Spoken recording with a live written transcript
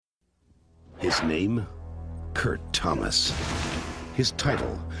His name? Kurt Thomas. His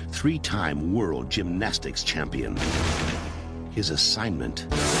title, 3-time world gymnastics champion. His assignment,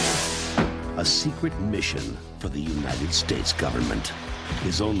 a secret mission for the United States government.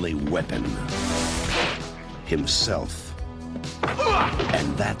 His only weapon, himself.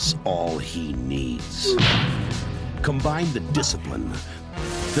 And that's all he needs. Combine the discipline,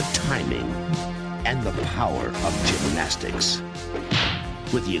 the timing, and the power of gymnastics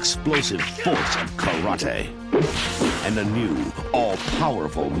with the explosive force of karate. And a new,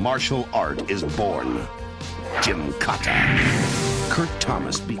 all-powerful martial art is born. Gymkata. Kurt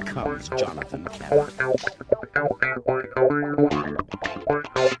Thomas becomes Jonathan Kent.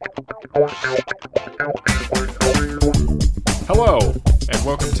 Hello, and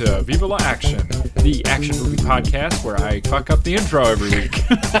welcome to Viva La Action, the action movie podcast where I fuck up the intro every week.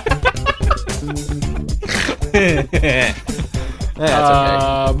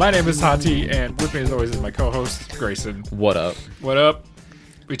 That's okay. My name is Hati, and with me as always is my co-host, Grayson. What up? What up?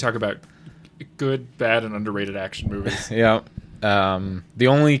 We talk about good, bad, and underrated action movies. Yeah. The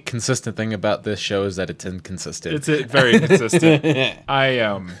only consistent thing about this show is that it's inconsistent. It's very consistent.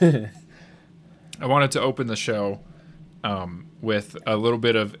 I wanted to open the show with a little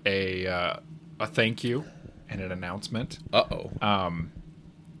bit of a thank you and an announcement. Uh-oh.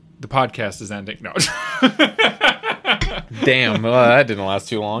 The podcast is ending. No. Damn, well, that didn't last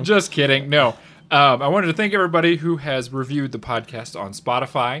too long. Just kidding. No. I wanted to thank everybody who has reviewed the podcast on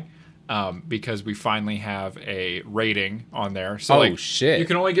Spotify because we finally have a rating on there. So, shit. You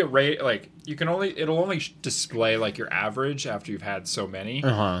can only get it'll only display like your average after you've had so many.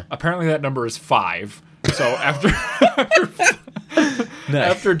 Uh-huh. Apparently that number is 5. So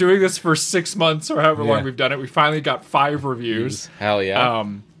after doing this for 6 months or however long we've done it, we finally got 5 reviews. Hell yeah.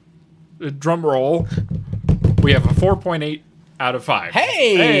 Drum roll. We have a 4.8 out of 5.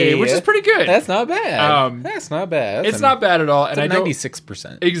 Hey, which is pretty good. That's not bad. That's not bad. It's not bad at all. It's and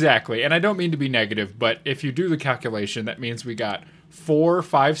 96%. Exactly. And I don't mean to be negative, but if you do the calculation, that means we got 4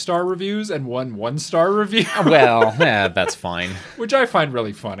 5-star reviews and 1 1-star review. Well, that's fine. Which I find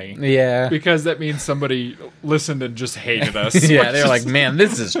really funny. Yeah. Because that means somebody listened and just hated us. Yeah, they're like, man,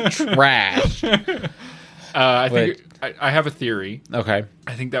 this is trash. I think I have a theory. Okay.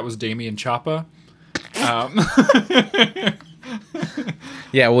 I think that was Damien Chapa.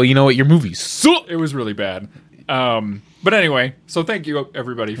 Yeah, well, you know what? Your movie sucked. It was really bad. But anyway, so thank you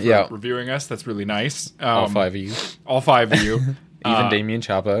everybody for reviewing us. That's really nice. All 5 of you. All 5 of you. Even Damien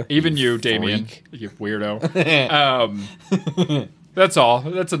Chapa. Even you, Damien. You weirdo. That's all.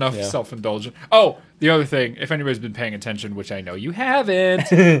 That's enough self-indulgence. Oh, the other thing, if anybody's been paying attention, which I know you haven't,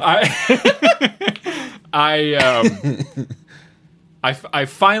 I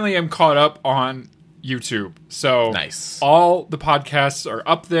finally am caught up on YouTube. So nice. All the podcasts are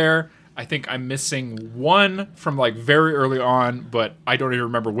up there. I think I'm missing one from like very early on, but I don't even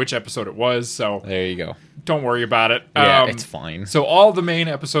remember which episode it was. So there you go. Don't worry about it. Yeah, it's fine. So all the main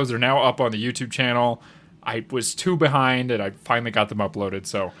episodes are now up on the YouTube channel. I was 2 behind, and I finally got them uploaded.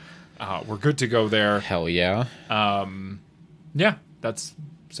 So we're good to go there. Hell yeah. Yeah, that's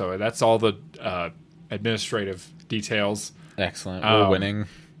all the administrative details. Excellent. We're winning.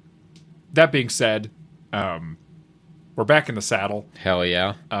 That being said, we're back in the saddle. Hell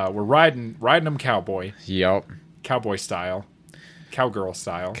yeah. We're riding them cowboy. Yep. Cowboy style. Cowgirl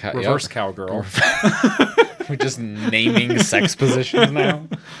style. Reverse cowgirl. We're just naming sex positions now.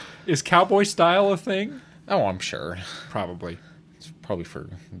 Is cowboy style a thing? Oh, I'm sure. Probably. It's probably for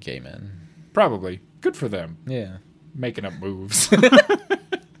gay men. Probably. Good for them. Yeah. Making up moves.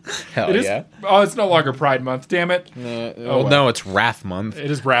 Hell yeah. Oh, it's no longer Pride Month. Damn it. Well, no, it's Wrath Month. It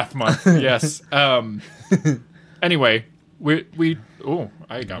is Wrath Month. Yes. Anyway, we. Oh,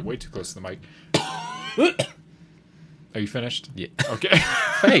 I got way too close to the mic. Are you finished? Yeah. Okay.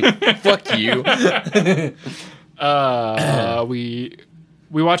 Hey, fuck you.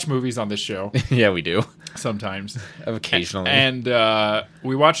 We watch movies on this show. Yeah, we do. Sometimes. Occasionally. And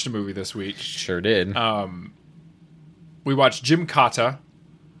we watched a movie this week. Sure did. We watched Gymkata,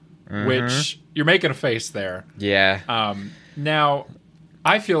 which you're making a face there. Yeah. Now,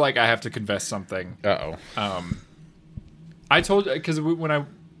 I feel like I have to confess something. Uh-oh. I told because when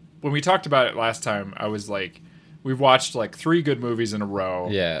we talked about it last time, I was like, we've watched like 3 good movies in a row.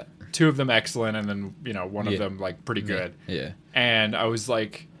 Yeah. 2 of them excellent, and then one of them like pretty good. Yeah. And I was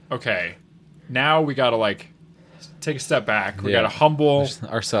like, okay, now we gotta like take a step back. We gotta humble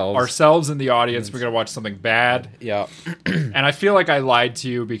ourselves in the audience. We gotta watch something bad. Yeah. And I feel like I lied to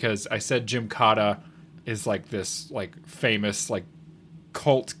you because I said Gymkata is like this like famous like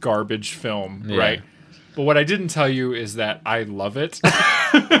cult garbage film, right? But what I didn't tell you is that I love it.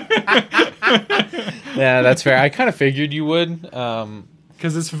 Yeah, that's fair. I kind of figured you would.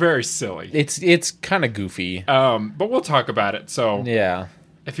 Because it's very silly. It's kind of goofy. But we'll talk about it. So Yeah.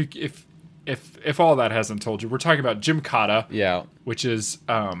 if all that hasn't told you, we're talking about Gymkata. Yeah. Which is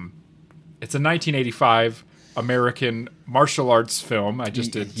it's a 1985 American martial arts film. I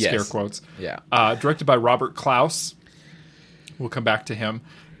just did scare quotes. Yeah. Directed by Robert Klaus. We'll come back to him.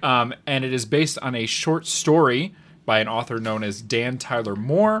 And it is based on a short story by an author known as Dan Tyler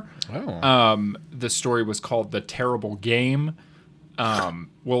Moore. Oh. The story was called The Terrible Game.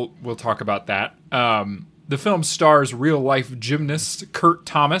 We'll talk about that. The film stars real-life gymnast Kurt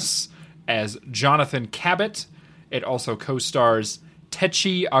Thomas as Jonathan Cabot. It also co-stars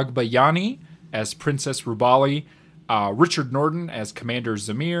Techi Agbayani as Princess Rubali, Richard Norton as Commander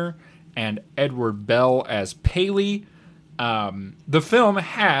Zamir, and Edward Bell as Paley. The film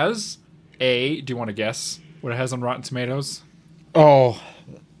has do you want to guess what it has on Rotten Tomatoes? Oh,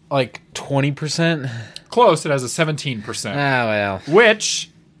 like 20%? Close, it has a 17%. Ah, well.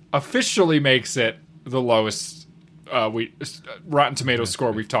 Which officially makes it the lowest Rotten Tomatoes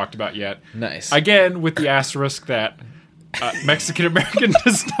score we've talked about yet. Nice. Again, with the asterisk that Mexican American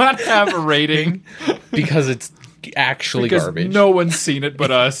does not have a rating. Because it's actually garbage. No one's seen it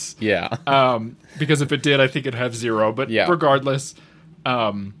but us. Yeah. Because if it did, I think it'd have 0. But yeah. Regardless,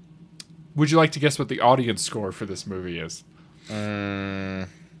 would you like to guess what the audience score for this movie is? It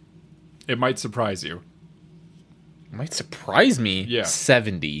might surprise you. Might surprise me. Yeah.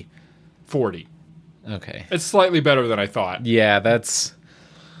 70. 40. Okay. It's slightly better than I thought. Yeah, that's...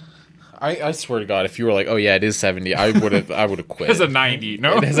 I swear to God, if you were like, oh yeah, it is 70, I would have quit. It's a 90,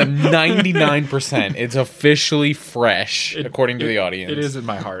 no? It has a 99%. It's officially fresh, according to the audience. It is in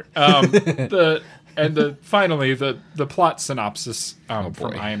my heart. Finally, the plot synopsis from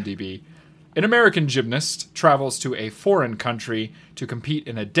IMDb. An American gymnast travels to a foreign country to compete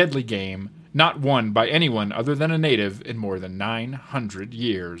in a deadly game not won by anyone other than a native in more than 900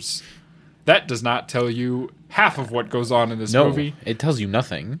 years. That does not tell you half of what goes on in this movie. It tells you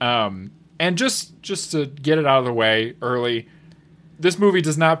nothing. And just to get it out of the way early, this movie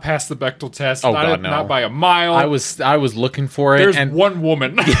does not pass the Bechdel test. Oh, God, no. Not by a mile. I was looking for it. There's one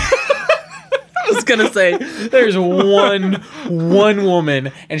woman. I was gonna say there's one woman,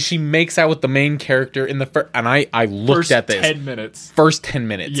 and she makes out with the main character in the first. And I looked first at this 10 minutes. First 10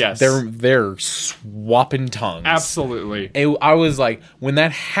 minutes. Yes, they're swapping tongues. Absolutely. I was like, when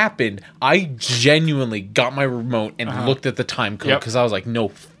that happened, I genuinely got my remote and looked at the time code because I was like, no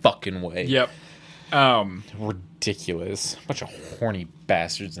fucking way. Yep. Ridiculous. Bunch of horny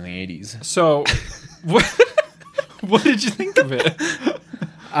bastards in the 80s. So, what did you think of it?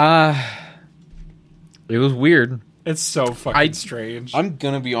 It was weird. It's so fucking strange. I'm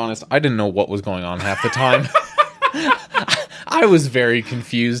gonna be honest. I didn't know what was going on half the time. I was very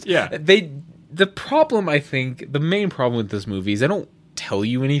confused. Yeah. The problem, I think, the main problem with this movie is they don't tell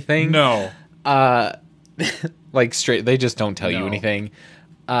you anything. No. Like straight, they just don't tell you anything.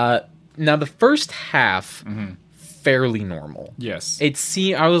 Now the first half, fairly normal. Yes.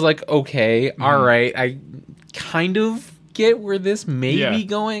 I was like, okay, all right, I kind of get where this may be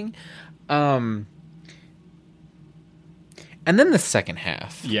going. And then the second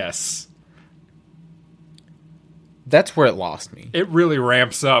half. Yes. That's where it lost me. It really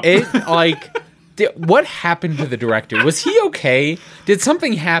ramps up. What happened to the director? Was he okay? Did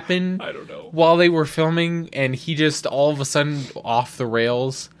something happen? I don't know. While they were filming and he just all of a sudden off the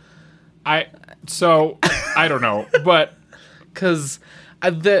rails? I don't know. But because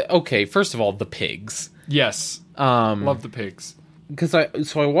first of all, the pigs. Yes. Love the pigs. Because I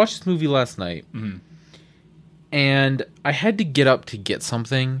watched this movie last night. And I had to get up to get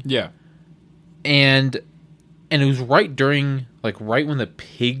something. Yeah. And it was right when the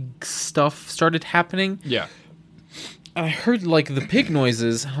pig stuff started happening. Yeah. And I heard the pig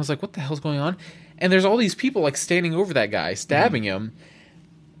noises. And I was like, what the hell's going on? And there's all these people standing over that guy, stabbing him.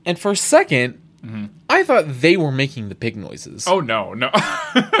 And for a second, I thought they were making the pig noises. Oh, no.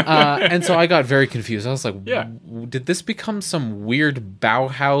 And so I got very confused. I was like, did this become some weird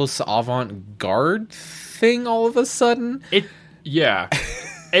Bauhaus avant-garde thing all of a sudden?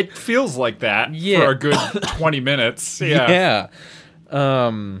 It feels like that for a good 20 minutes. Yeah.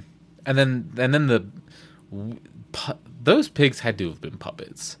 And then those pigs had to have been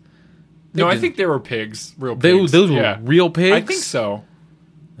puppets. I think they were pigs. Real pigs. Those were real pigs? I think so.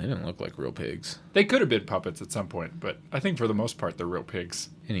 They didn't look like real pigs. They could have been puppets at some point, but I think for the most part they're real pigs.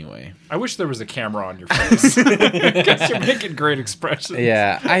 Anyway. I wish there was a camera on your face. Because you're making great expressions.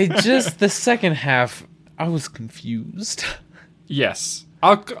 Yeah, the second half, I was confused. Yes.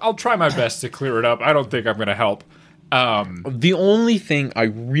 I'll try my best to clear it up. I don't think I'm going to help. The only thing I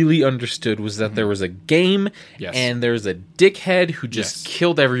really understood was that there was a game, Yes. and there's a dickhead who just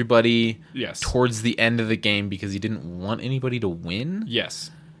killed everybody Yes. towards the end of the game because he didn't want anybody to win.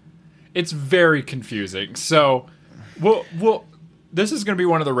 Yes. It's very confusing. So, we'll this is going to be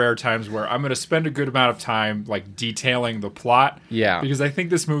one of the rare times where I'm going to spend a good amount of time like detailing the plot. Yeah. Because I think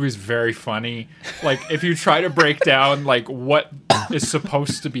this movie's very funny. Like if you try to break down like what is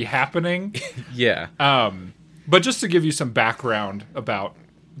supposed to be happening. Yeah. But just to give you some background about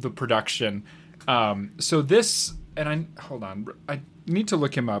the production. So this, and hold on, I need to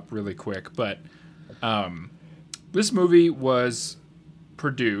look him up really quick, but this movie was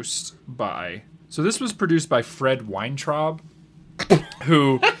produced by, this was produced by Fred Weintraub,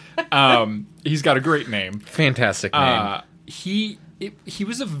 who, he's got a great name. Fantastic name. He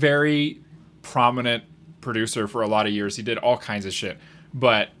was a very prominent producer for a lot of years. He did all kinds of shit,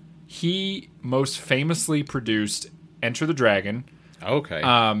 but he most famously produced Enter the Dragon, Okay.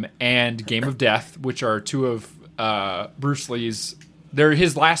 and Game of Death, which are two of Bruce Lee's. They're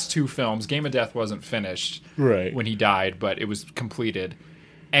his last two films. Game of Death wasn't finished when he died, but it was completed.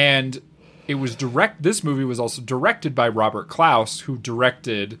 And it was this movie was also directed by Robert Klaus, who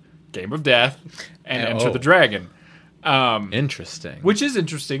directed Game of Death and Enter the Dragon. Interesting. Which is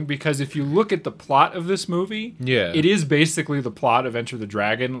interesting because if you look at the plot of this movie, it is basically the plot of Enter the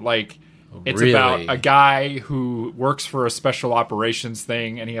Dragon. Like, it's Really? about a guy who works for a special operations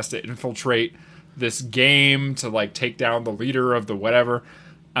thing, and he has to infiltrate this game to like take down the leader of the whatever.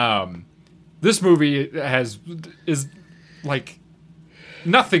 This movie is like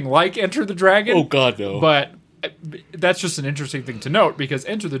nothing like Enter the Dragon. Oh God, no! But that's just an interesting thing to note because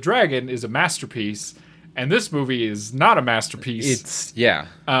Enter the Dragon is a masterpiece, and this movie is not a masterpiece.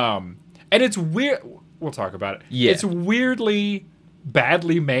 And it's weird. We'll talk about it. Yeah. It's weirdly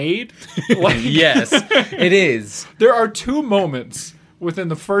badly made. Like, Yes, it is. there are two moments within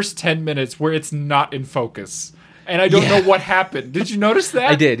the first 10 minutes where it's not in focus. And I don't know what happened. Did you notice that?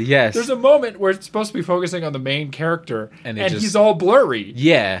 I did, yes. There's a moment where it's supposed to be focusing on the main character, and he's all blurry.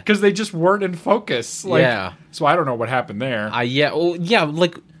 Yeah. Because they just weren't in focus. Like, Yeah. So I don't know what happened there.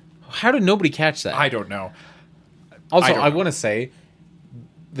 Like, how did nobody catch that? I don't know. Also, don't I know. want to say,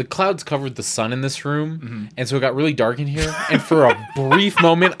 the clouds covered the sun in this room, Mm-hmm. and so it got really dark in here. And for a brief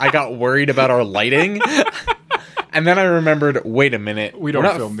moment, I got worried about our lighting. And then I remembered, wait a minute, We don't we're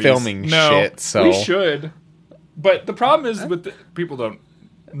not film these. filming No, shit. So we should. But the problem is people don't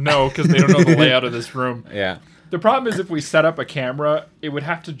know because they don't know the layout of this room. Yeah. The problem is if we set up a camera, it would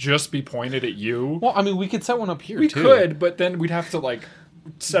have to just be pointed at you. Well, I mean, we could set one up here We too. could, but then we'd have to like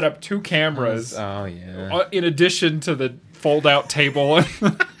set up two cameras Oh yeah. in addition to the fold-out table.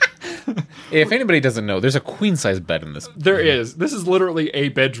 If anybody doesn't know, there's a queen size bed in this. There is. This is literally a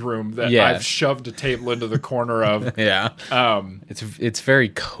bedroom that Yeah. I've shoved a table into the corner of. Yeah. It's very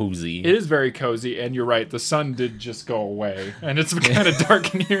cozy. It is very cozy, and you're right. The sun did just go away, and it's kind of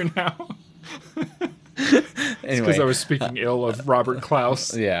dark in here now. Anyway, Because I was speaking ill of Robert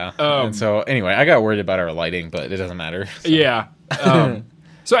Klaus. yeah. And so anyway, I got worried about our lighting, but it doesn't matter. So. Yeah.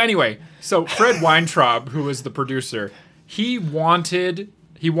 So anyway, Fred Weintraub, who was the producer, he wanted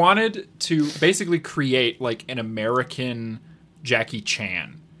to basically create like an American Jackie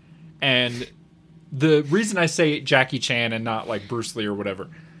Chan. And the reason I say Jackie Chan and not like Bruce Lee or whatever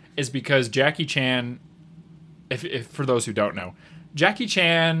is because Jackie Chan, if for those who don't know, Jackie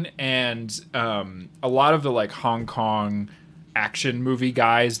Chan and a lot of the like Hong Kong action movie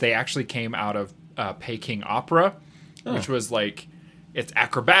guys, they actually came out of Peking Opera, which was like, it's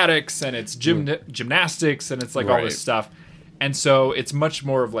acrobatics and it's gymnastics and it's like all this stuff. And so it's much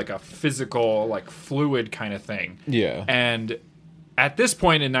more of like a physical, like fluid kind of thing. Yeah. And at this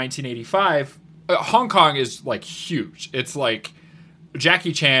point in 1985, Hong Kong is like huge. It's like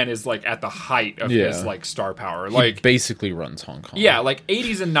Jackie Chan is like at the height of his like star power. Like He basically runs Hong Kong. yeah, like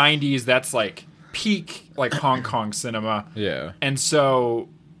 80s and 90s, that's like peak like Hong Kong cinema. Yeah. And so,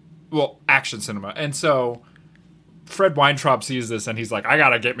 action cinema. And so Fred Weintraub sees this and he's like, I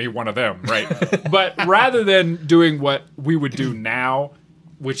gotta get me one of them, right? But rather than doing what we would do now,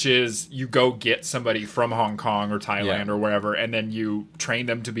 which is you go get somebody from Hong Kong or Thailand or wherever, and then you train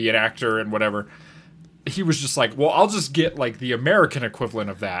them to be an actor and whatever, he was just like, well, I'll just get like the American equivalent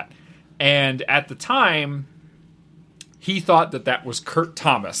of that. And at the time, he thought that was Kurt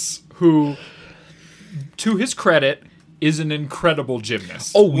Thomas, who, to his credit, is an incredible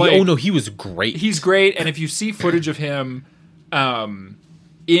gymnast. Oh no, he was great. He's great, and if you see footage of him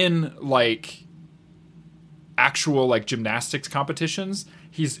in like actual like gymnastics competitions,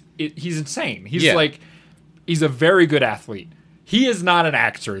 he's insane. He's like, he's a very good athlete. He is not an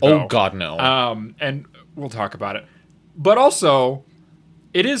actor though. Oh God, no. And we'll talk about it. But also,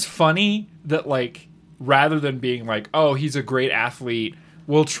 it is funny that, like, rather than being like, oh, he's a great athlete,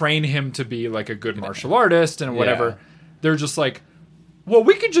 we'll train him to be, like, a good martial artist and whatever. Yeah. They're just like, well,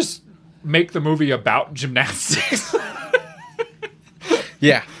 we could just make the movie about gymnastics.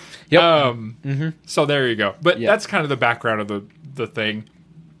 Yeah. Yep. So there you go. But Yeah. that's kind of the background of the thing.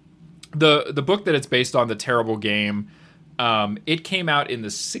 The book that it's based on, The Terrible Game, it came out in the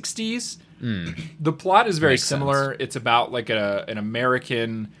 60s. The plot is very Makes similar. sense. It's about like an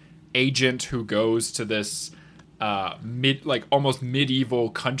American agent who goes to this almost medieval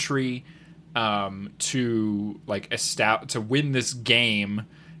country to to win this game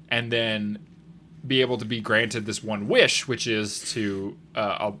and then be able to be granted this one wish, which is to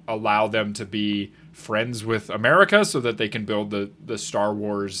allow them to be friends with America so that they can build the Star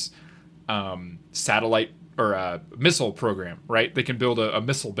Wars satellite or missile program, right? They can build a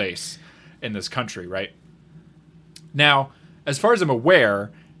missile base in this country, right? Now, as far as I'm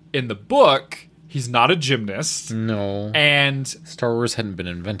aware, in the book, he's not a gymnast. No. And Star Wars hadn't been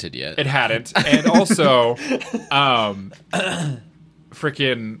invented yet. it hadn't. And also,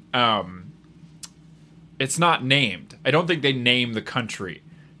 it's not named. I don't think they name the country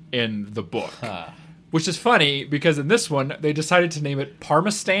in the book. Which is funny because in this one, they decided to name it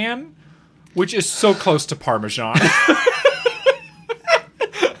Parmesan, which is so close to Parmesan.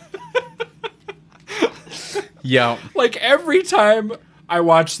 Yeah. Like every time I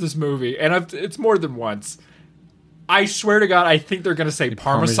watch this movie, and it's more than once, I swear to God, I think they're going to say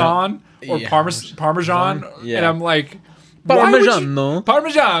Parmesan or Yeah. Parmesan. Yeah. And I'm like, why would you- Parmigiano.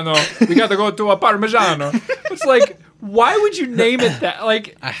 Parmigiano. We got to go to a Parmigiano. It's like, why would you name it that?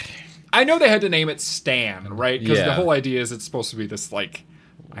 Like, I know they had to name it Stan, right? Because the Yeah. whole idea is it's supposed to be this, like,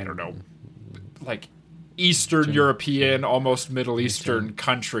 I don't know, like Eastern European, almost Middle Eastern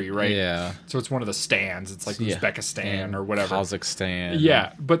country, right? Yeah. So it's one of the stands. It's like Uzbekistan And or whatever. Kazakhstan.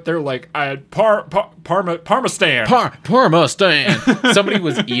 Yeah, but they're like, Parmastan. Parma stand. Somebody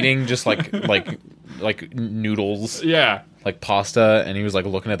was eating just like noodles, Yeah. like pasta, and he was like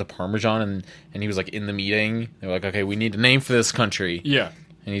looking at the Parmesan, and he was like in the meeting. They were like, okay, we need a name for this country. Yeah.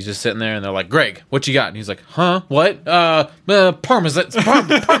 And he's just sitting there, and they're like, Greg, what you got? And he's like, huh? What? Parmesan.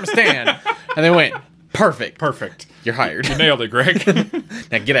 And they went, perfect. You're hired. You nailed it, Greg.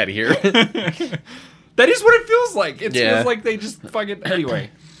 Now get out of here. That is what it feels like. It Yeah. feels like they just fucking... Anyway.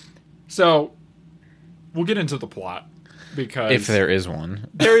 So, we'll get into the plot. Because... If there is one.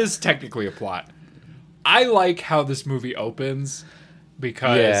 There is technically a plot. I like how this movie opens.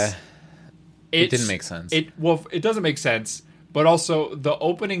 Because... Yeah. It it's- didn't make sense. It doesn't make sense. But also, the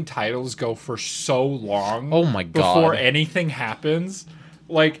opening titles go for so long. Oh my God. Before anything happens.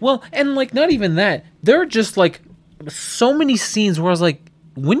 Like... Well, and like not even that. There are just like so many scenes where I was like,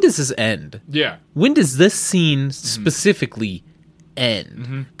 when does this end? Yeah. When does this scene specifically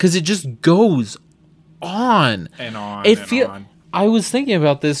end? Because it just goes on And on It and on. I was thinking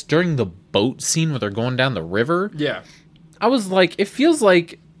about this during the boat scene where they're going down the river. Yeah. I was like, it feels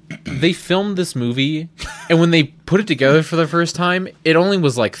like they filmed this movie, and when they put it together for the first time, it only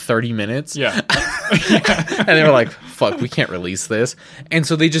was like 30 minutes. Yeah. And they were like, fuck, we can't release this. And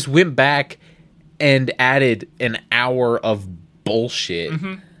so they just went back and added an hour of bullshit.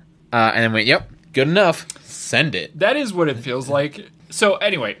 And then went, yep, good enough. Send it. That is what it feels like. So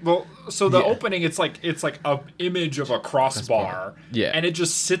anyway, so the opening, it's like a image of a crossbar, Yeah. and it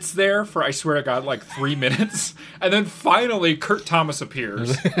just sits there for, I swear to God, like 3 minutes, and then finally Kurt Thomas appears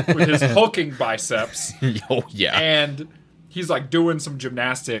with his hulking biceps, Oh, yeah. and he's like doing some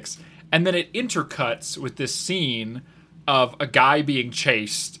gymnastics, and then it intercuts with this scene of a guy being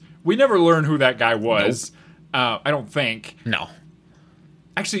chased. We never learn who that guy was. I don't think. No.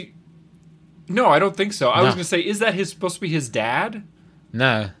 Actually, no, I don't think so. I was No. going to say, is that supposed to be his dad? No.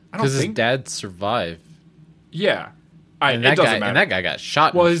 I don't Because his think- dad survived. Yeah. And it that doesn't guy, matter. and that guy got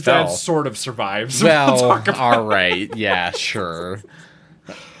shot Well, and his fell. dad sort of survives. Well, We'll talk about all right. Yeah, sure.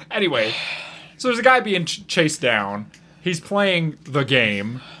 Anyway, so there's a guy being chased down. He's playing the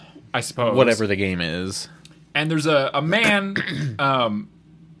game, I suppose. Whatever the game is. And there's a man on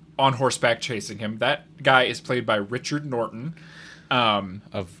horseback chasing him. That guy is played by Richard Norton.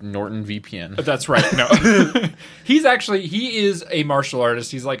 Of Norton VPN. That's right. No. He is a martial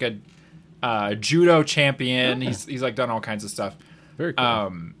artist. He's like a judo champion. He's like done all kinds of stuff. Very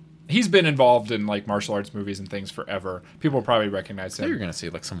cool. He's been involved in like martial arts movies and things forever. People will probably recognize I thought you were him. going to say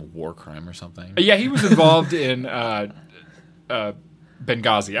like some war crime or something. Yeah, he was involved in Benghazi.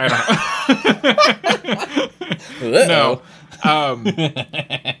 I don't know.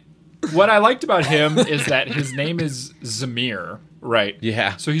 No. What I liked about him is that his name is Zamir, right?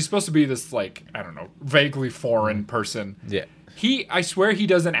 Yeah. So he's supposed to be this, like, I don't know, vaguely foreign person. Yeah. I swear he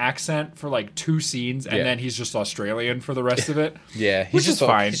does an accent for like 2 scenes, and then he's just Australian for the rest of it. Yeah, which is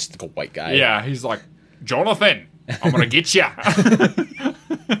fine. He's just like a white guy. Yeah, he's like, Jonathan, I'm gonna get ya.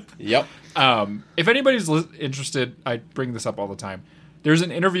 Yep. If anybody's interested, I bring this up all the time. There's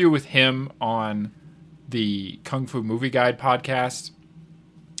an interview with him on the Kung Fu Movie Guide podcast.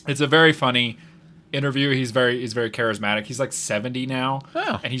 It's a very funny interview. He's very charismatic. He's like 70 now,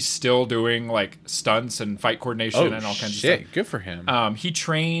 and he's still doing like stunts and fight coordination and all kinds of stuff. Good for him. He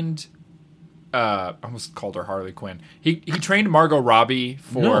trained. I almost called her Harley Quinn. He trained Margot Robbie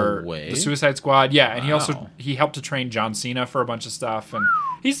for the Suicide Squad. Yeah, and he helped to train John Cena for a bunch of stuff, and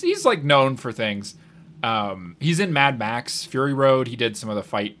he's like known for things. He's in Mad Max Fury Road. He did some of the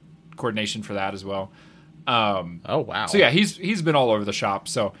fight coordination for that as well. Oh wow! So yeah, he's been all over the shop.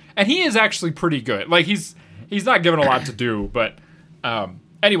 So, and he is actually pretty good. Like he's not given a lot to do, but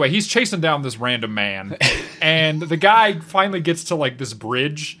anyway, he's chasing down this random man, and the guy finally gets to like this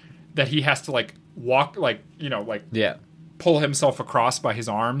bridge that he has to like walk, like pull himself across by his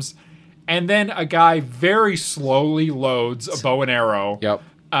arms, and then a guy very slowly loads a bow and arrow. Yep.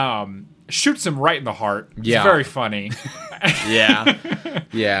 Shoots him right in the heart. It's Yeah. very funny. Yeah.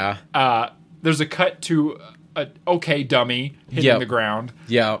 Yeah. There's a cut to a okay dummy hitting the ground.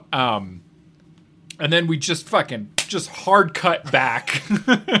 Yeah. And then we just hard cut back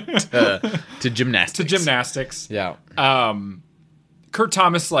to gymnastics. Yeah. Yeah. Kurt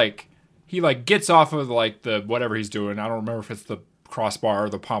Thomas, like, he like gets off of like the whatever he's doing. I don't remember if it's the crossbar or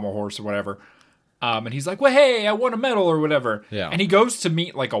the pommel horse or whatever. And he's like, well, hey, I won a medal or whatever. Yeah. And he goes to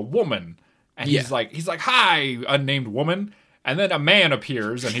meet like a woman. And he's like, hi, unnamed woman. And then a man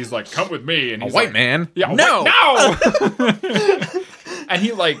appears, and he's like, "Come with me." And he's a white like, man? Yeah, no. And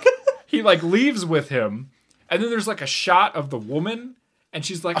he leaves with him, and then there's like a shot of the woman, and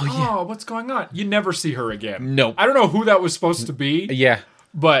she's like, "Oh, what's going on?" You never see her again. Nope. I don't know who that was supposed to be. Yeah,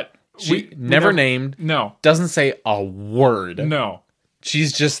 but we never named. No, doesn't say a word. No,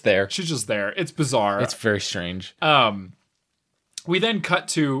 she's just there. She's just there. It's bizarre. It's very strange. We then cut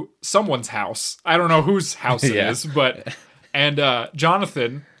to someone's house. I don't know whose house it is, but. And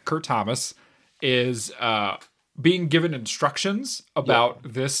Jonathan, Kurt Thomas, is being given instructions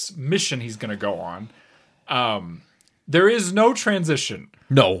about this mission he's going to go on. There is no transition.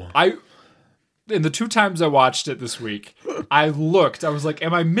 No. In the 2 times I watched it this week, I was like,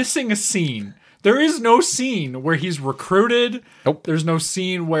 am I missing a scene? There is no scene where he's recruited. Nope. There's no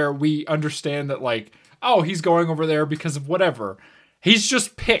scene where we understand that, like, oh, he's going over there because of whatever. He's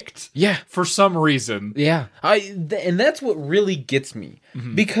just picked, for some reason. Yeah, and that's what really gets me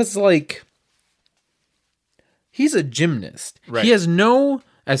because, like, he's a gymnast. Right. He has no,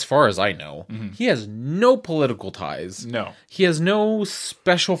 as far as I know, he has no political ties. No, he has no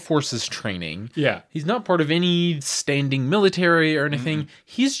special forces training. Yeah, he's not part of any standing military or anything.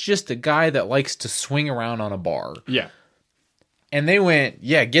 He's just a guy that likes to swing around on a bar. Yeah, and they went,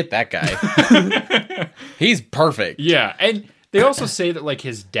 get that guy. He's perfect. Yeah, and. They also say that, like,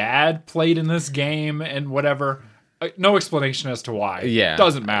 his dad played in this game and whatever. No explanation as to why. Yeah.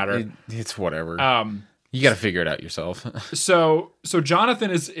 Doesn't matter. It's whatever. You got to figure it out yourself. So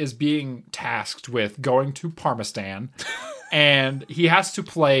Jonathan is being tasked with going to Parmistan, and he has to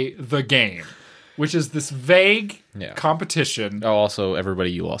play the game, which is this vague competition. Oh, also,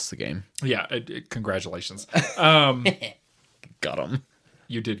 everybody, you lost the game. Yeah, congratulations. Got them.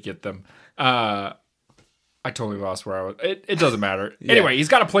 You did get them. I totally lost where I was. It doesn't matter. Anyway, he's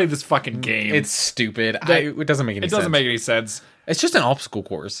got to play this fucking game. It's stupid. It doesn't make any sense. It doesn't make any sense. It's just an obstacle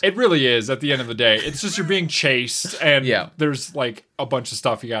course. It really is at the end of the day. It's just you're being chased, and there's like a bunch of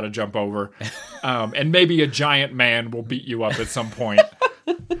stuff you got to jump over. And maybe a giant man will beat you up at some point.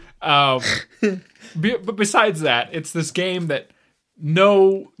 But besides that, it's this game that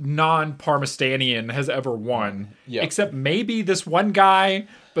no non-Parmistanian has ever won. Except maybe this one guy,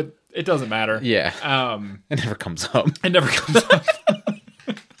 but it doesn't matter. Yeah. It never comes up. It never comes up.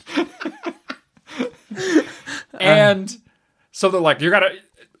 And so they're like, you gotta...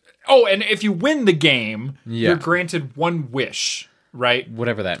 Oh, and if you win the game, you're granted one wish, right?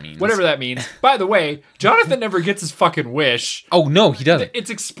 Whatever that means. Whatever that means. By the way, Jonathan never gets his fucking wish. Oh, no, he doesn't. It's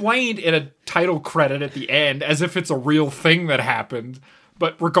explained in a title credit at the end as if it's a real thing that happened.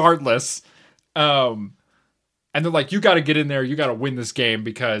 But regardless... And they're like, you got to get in there. You got to win this game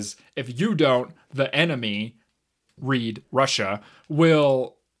because if you don't, the enemy, read Russia,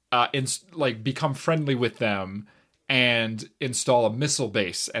 will become friendly with them and install a missile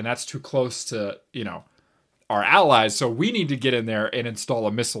base. And that's too close to, our allies, so we need to get in there and install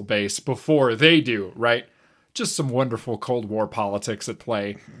a missile base before they do, right? Just some wonderful Cold War politics at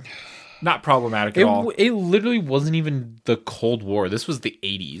play. Not problematic at all. It literally wasn't even the Cold War. This was the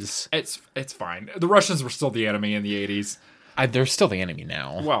 80s. It's fine. The Russians were still the enemy in the 80s. They're still the enemy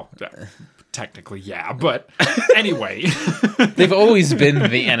now. Well, technically, yeah. But anyway. They've always been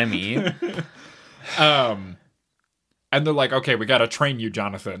the enemy. And they're like, okay, we got to train you,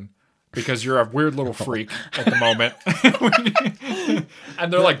 Jonathan, because you're a weird little freak at the moment.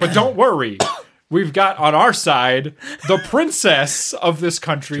 And they're like, but don't worry. We've got on our side the princess of this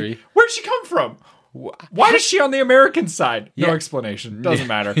country. Where'd she come from? Why is she on the American side? No explanation. Doesn't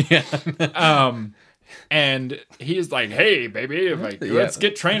matter. And he's like, hey, baby, like, let's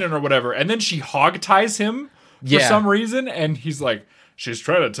get training or whatever. And then she hog ties him for some reason. And he's like, she's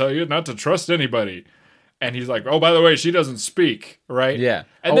trying to tell you not to trust anybody. And he's like, oh, by the way, she doesn't speak, right? Yeah.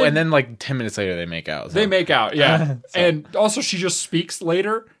 And then like 10 minutes later, they make out. So. They make out, yeah. And also she just speaks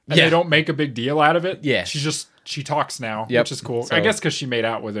later. And they don't make a big deal out of it. Yeah. She talks now, which is cool. So, I guess because she made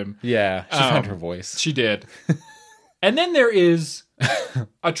out with him. Yeah. She found her voice. She did. And then there is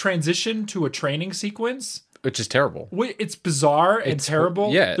a transition to a training sequence. Which is terrible. It's bizarre and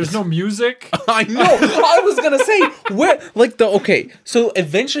terrible. Yeah. There's no music. I know. I was going to say, where, like so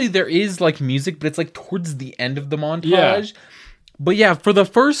eventually there is like music, but it's like towards the end of the montage. Yeah. But yeah, for the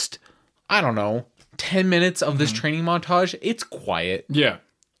first, I don't know, 10 minutes of this training montage, it's quiet. Yeah.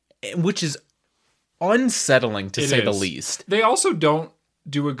 Which is unsettling to say the least. They also don't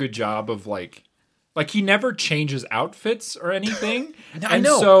do a good job of like he never changes outfits or anything. I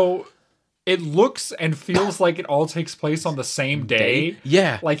know. So it looks and feels like it all takes place on the same day.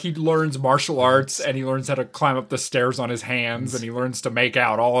 Yeah. Like he learns martial arts and he learns how to climb up the stairs on his hands and he learns to make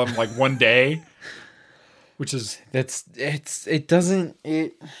out all in like one day. Which is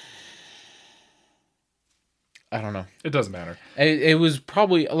I don't know. It doesn't matter. It was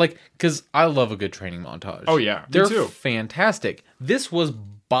probably like, because I love a good training montage. Oh yeah, they're me too. Fantastic. This was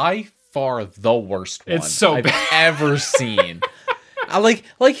by far the worst one I've ever seen. Like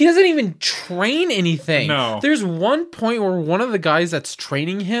he doesn't even train anything. No. There's one point where one of the guys that's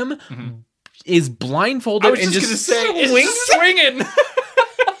training him is blindfolded and just swinging.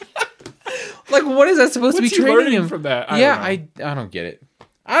 Like, what is that supposed to be training him from that? I don't get it.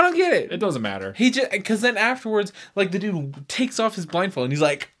 I don't get it. It doesn't matter. He just, because then afterwards, like, the dude takes off his blindfold and he's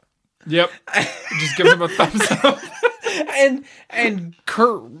like, "Yep," just give him a thumbs up. and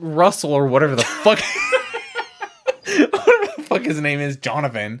Kurt Russell or whatever the fuck, whatever the fuck his name is,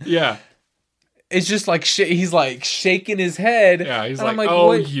 Jonathan. Yeah, it's just like he's like shaking his head. Yeah, he's like, "Oh,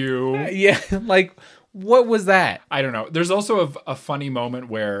 what? You." Yeah, like, what was that? I don't know. There's also a funny moment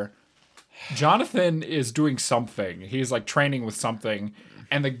where Jonathan is doing something. He's like training with something.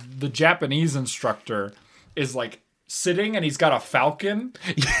 And the Japanese instructor is like sitting and he's got a falcon,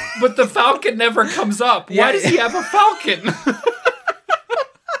 but the falcon never comes up. Why does he have a falcon?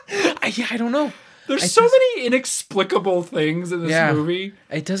 I don't know. There's so many inexplicable things in this movie.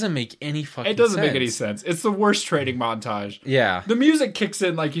 It doesn't make any fucking sense. It doesn't make any sense. It's the worst training montage. Yeah. The music kicks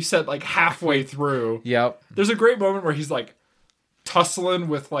in, like you said, like halfway through. Yep. There's a great moment where he's like tussling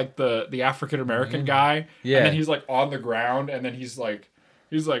with like the African-American guy. Yeah. And then he's like on the ground and then he's like,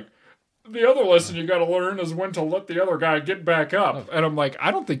 the other lesson you got to learn is when to let the other guy get back up. And I'm like, I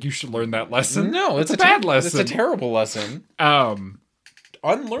don't think you should learn that lesson. No, it's a bad lesson. It's a terrible lesson.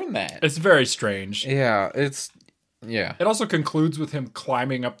 Unlearn that. It's very strange. Yeah, It also concludes with him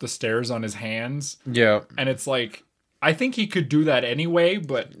climbing up the stairs on his hands. Yeah. And it's like, I think he could do that anyway,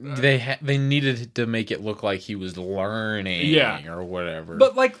 but they needed to make it look like he was learning or whatever.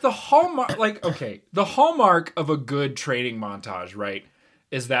 But like the hallmark, the hallmark of a good training montage, right,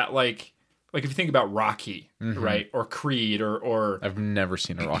 is that like if you think about Rocky, right, or Creed, or I've never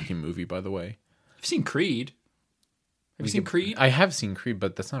seen a Rocky movie, by the way. I've seen Creed. Have you seen Creed? I have seen Creed,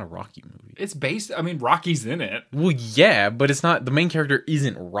 but that's not a Rocky movie. It's based. I mean, Rocky's in it. Well, yeah, but it's not. The main character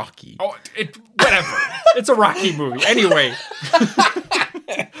isn't Rocky. Oh, whatever. It's a Rocky movie. Anyway.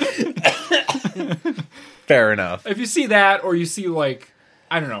 Fair enough. If you see that, or you see like,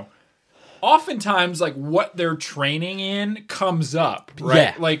 I don't know. Oftentimes, like what they're training in comes up, right?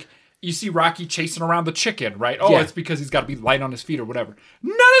 Yeah. Like you see Rocky chasing around the chicken, right? Oh, it's because he's got to be light on his feet or whatever.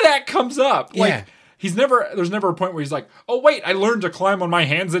 None of that comes up. Like there's never a point where he's like, oh wait, I learned to climb on my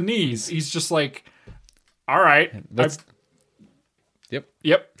hands and knees. He's just like, all right,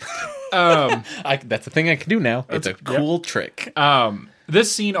 Yep. That's a thing I can do now. It's a cool trick.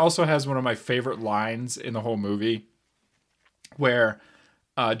 This scene also has one of my favorite lines in the whole movie, where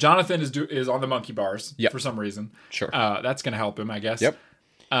Jonathan is on the monkey bars for some reason. Sure. That's going to help him, I guess. Yep.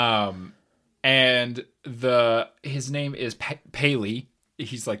 and his name is Paley.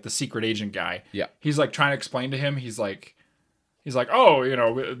 He's like the secret agent guy. Yeah. He's like trying to explain to him. He's like,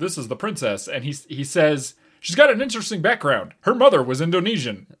 oh, this is the princess, and he says she's got an interesting background. Her mother was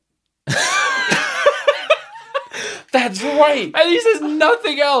Indonesian. That's right. And he says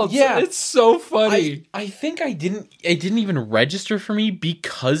nothing else. Yeah. It's so funny. I think it didn't even register for me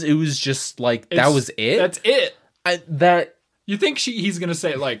because it was just like that was it. That's it. You think he's gonna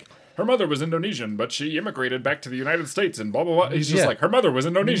say like her mother was Indonesian, but she immigrated back to the United States and blah blah blah. He's just like her mother was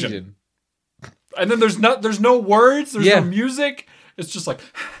Indonesian. And then there's no words, there's no music. It's just like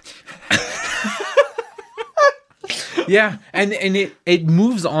yeah, and it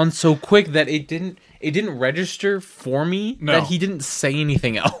moves on so quick that it didn't register for me that he didn't say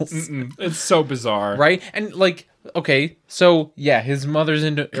anything else. It's so bizarre, right? And like, okay, so yeah, her mother's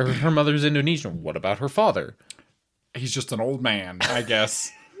Indonesian. What about her father? He's just an old man, I guess.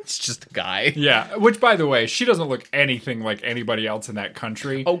 It's just a guy. Yeah, which by the way, she doesn't look anything like anybody else in that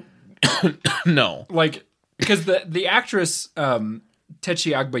country. Oh, no. Like, because the actress Techi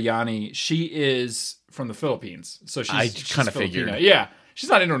Agbayani, she is from the Philippines, so she's kind of figured. Yeah, she's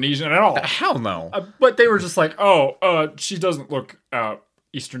not Indonesian at all. Hell no. But they were just like, she doesn't look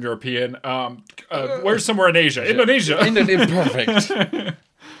Eastern European. Where's somewhere in Asia? Indonesia. Perfect.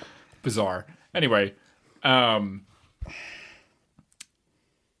 Bizarre. Anyway,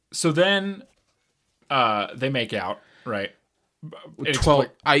 so then they make out, right?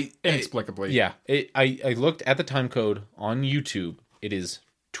 Inexplicably. Yeah. I looked at the time code on YouTube. It is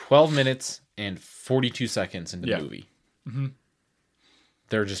 12 minutes and 42 seconds into the movie. Mm-hmm.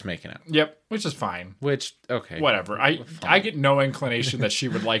 They're just making out. Yep, which is fine. Which, okay. Whatever. I get no inclination that she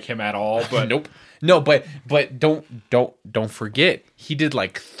would like him at all, but nope. No, but don't forget, he did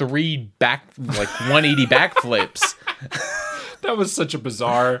like 180 backflips. That was such a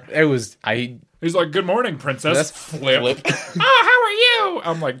bizarre. He's like, "Good morning, princess." Flip. Oh, how are you?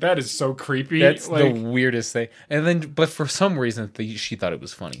 I'm like, that is so creepy. That's the weirdest thing. And then, but for some reason, she thought it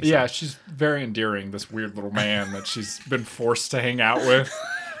was funny. So. Yeah, she's very endearing. This weird little man that she's been forced to hang out with.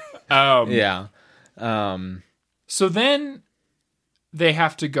 Yeah. So then they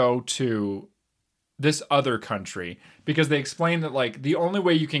have to go to this other country because they explain that like the only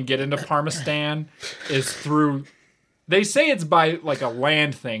way you can get into Parmistan is through. They say it's by like a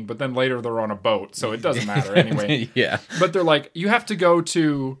land thing, but then later they're on a boat, so it doesn't matter anyway. Yeah. But they're like, you have to go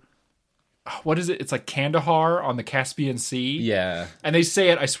to, what is it? It's like Kandahar on the Caspian Sea. Yeah. And they say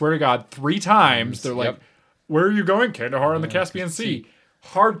it, I swear to God, 3 times. They're like, where are you going? Kandahar on the Caspian Sea.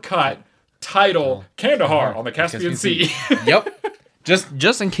 Hard cut, title, Kandahar on the Caspian Sea. Yep.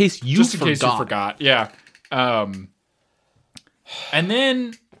 Just in case you forgot. Yeah. And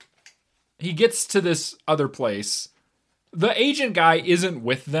then he gets to this other place. The agent guy isn't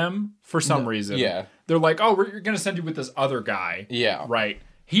with them for some reason. Yeah. They're like, oh, we're going to send you with this other guy. Yeah. Right.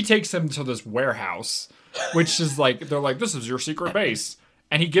 He takes them to this warehouse, which is like, they're like, this is your secret base.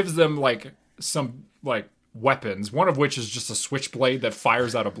 And he gives them like some like weapons, one of which is just a switchblade that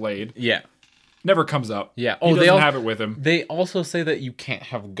fires out a blade. Yeah. Never comes up. Yeah. He doesn't have it with him. They also say that you can't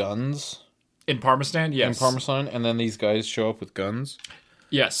have guns. In Parmistan, yes. In Parmesan, and then these guys show up with guns.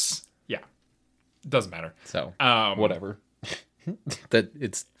 Yes. Yeah. Doesn't matter. So, whatever. It's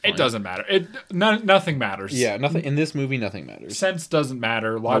fine. It doesn't matter. Nothing matters. Yeah, nothing in this movie. Nothing matters. Sense doesn't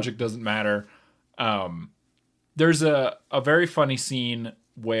matter. Logic doesn't matter. There's a very funny scene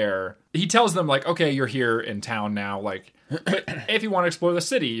where he tells them like, okay, you're here in town now. Like, but if you want to explore the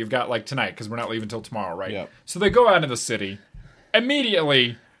city, you've got like tonight because we're not leaving till tomorrow, right? Yep. So they go out in the city.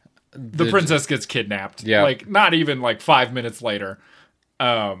 Immediately, the princess gets kidnapped. Yeah. Like not even like 5 minutes later.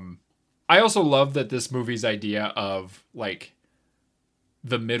 I also love that this movie's idea of like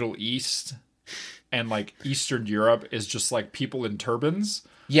the Middle East and like Eastern Europe is just like people in turbans.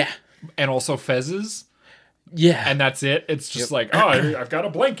 Yeah. And also fezzes. Yeah. And that's it. It's just like, oh, I've got a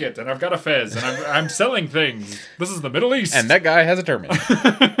blanket and I've got a fez and I'm selling things. This is the Middle East. And that guy has a turban.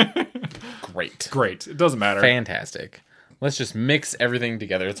 Great. It doesn't matter. Fantastic. Let's just mix everything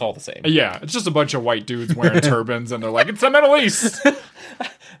together. It's all the same. Yeah. It's just a bunch of white dudes wearing turbans and they're like, it's the Middle East.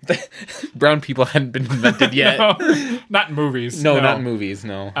 Brown people hadn't been invented yet. No, not in movies. No, not in movies.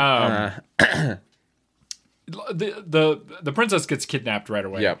 No. The princess gets kidnapped right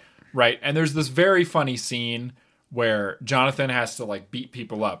away. Yep. Right, and there's this very funny scene where Jonathan has to like beat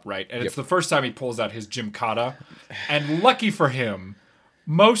people up. Right, and it's the first time he pulls out his Gymkata, and lucky for him,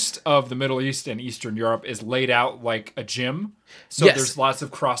 most of the Middle East and Eastern Europe is laid out like a gym. So there's lots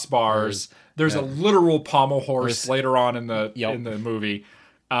of crossbars. There's a literal pommel horse later on in the movie.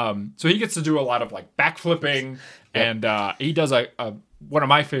 So he gets to do a lot of like backflipping, and he does a one of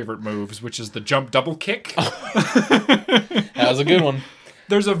my favorite moves, which is the jump double kick. That was a good one.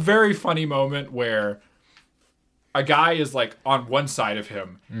 There's a very funny moment where a guy is like on one side of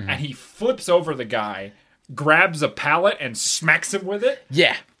him, and he flips over the guy, grabs a pallet, and smacks him with it.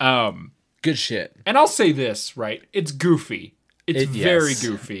 Yeah. Good shit. And I'll say this, right? It's goofy. It's very yes,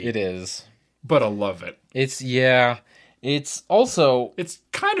 goofy. It is. But I love it. It's also... It's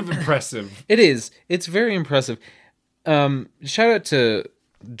kind of impressive. It is. It's very impressive. Shout out to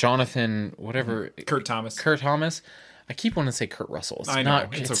Jonathan, whatever... Kurt Thomas. Kurt Thomas. I keep wanting to say Kurt Russell. It's I know.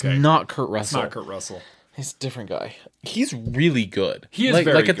 not. It's okay. Not Kurt Russell. It's not Kurt Russell. He's a different guy. He's really good. He is like,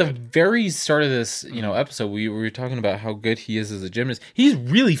 very like at good. the very start of this, episode, we were talking about how good he is as a gymnast. He's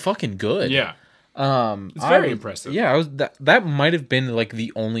really fucking good. Yeah. It's very impressive. Yeah, that might have been like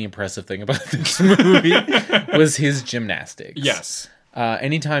the only impressive thing about this movie was his gymnastics. Yes.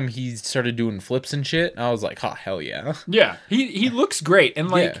 Anytime he started doing flips and shit, I was like, "Oh hell yeah!" Yeah, he looks great, and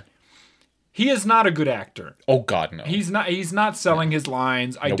like he is not a good actor. Oh god, no. He's not selling his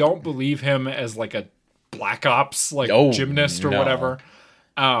lines. I don't believe him as like a black ops gymnast or whatever.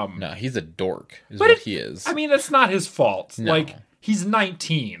 No, he's a dork. He is. I mean, that's not his fault. No. Like he's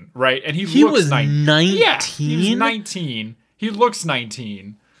 19, right? And he looks was 19. Yeah, he was 19. He looks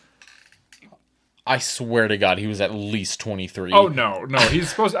 19. I swear to God, he was at least 23. Oh no, he's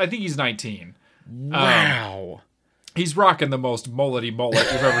supposed. I think he's 19. Wow. He's rocking the most mullety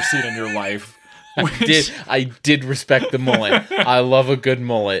mullet you've ever seen in your life. I did respect the mullet. I love a good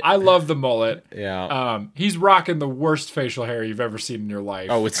mullet. I love the mullet. Yeah. He's rocking the worst facial hair you've ever seen in your life.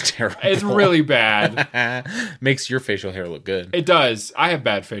 Oh, it's terrible. It's really bad. Makes your facial hair look good. It does. I have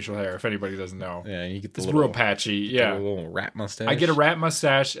bad facial hair, if anybody doesn't know. Yeah, you get the real patchy. Yeah. little rat mustache. I get a rat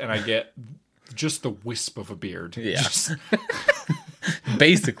mustache, and I get just the wisp of a beard. Yeah.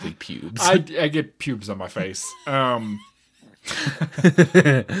 Basically pubes. I get pubes on my face.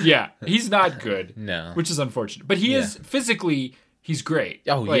 Yeah, he's not good. No. Which is unfortunate. But he is, physically, he's great.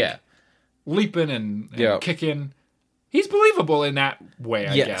 Oh, yeah. Leaping and kicking. He's believable in that way,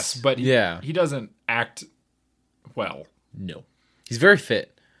 I guess. But he doesn't act well. No. He's very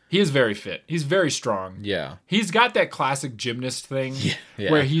fit. He is very fit. He's very strong. Yeah. He's got that classic gymnast thing Yeah.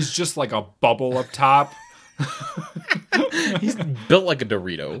 where he's just like a bubble up top. He's built like a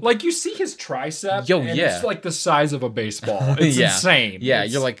Dorito. Like you see his tricep, and yeah. it's like the size of a baseball. It's insane. Yeah,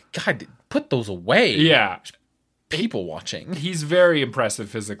 you're like, God, put those away. Yeah. There's people watching. He's very impressive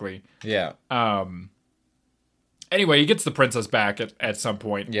physically. Yeah. Anyway, he gets the princess back at some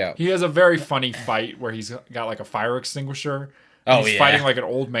point. Yeah. He has a very funny fight where he's got like a fire extinguisher. He's fighting like an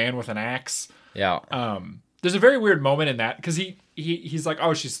old man with an axe. Yeah. There's a very weird moment in that because he's like,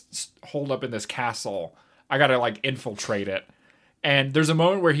 oh, she's holed up in this castle. I gotta like infiltrate it. And there's a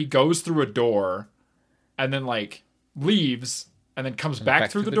moment where he goes through a door and then like leaves and then comes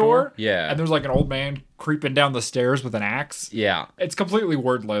back through the door. Yeah. And there's like an old man creeping down the stairs with an axe. Yeah. It's completely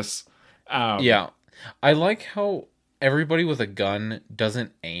wordless. Yeah. I like how everybody with a gun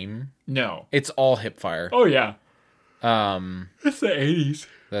doesn't aim. No. It's all hip fire. Oh yeah. It's the 80s.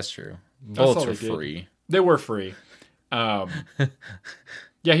 That's true. Bullets are they did. free. They were free.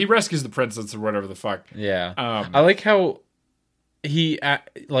 Yeah, he rescues the princess or whatever the fuck. Yeah. I like how he,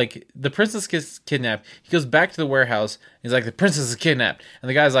 the princess gets kidnapped. He goes back to the warehouse. He's like, the princess is kidnapped. And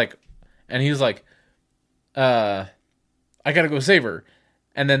the guy's like, and he's like, I gotta go save her.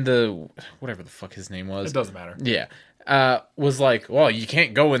 And then whatever the fuck his name was. It doesn't matter. Yeah. Was like, well, you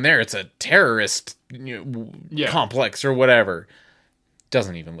can't go in there. It's a terrorist complex or whatever.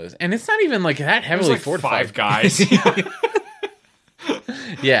 Doesn't even lose. And it's not even like that heavily There's like fortified. 5 guys.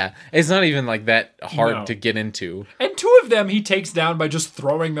 Yeah, it's not even like that hard to get into. And 2 of them he takes down by just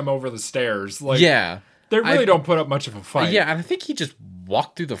throwing them over the stairs. Like, yeah. They really don't put up much of a fight. Yeah, and I think he just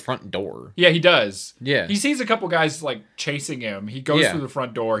walked through the front door. Yeah, he does. Yeah. He sees a couple guys like chasing him. He goes through the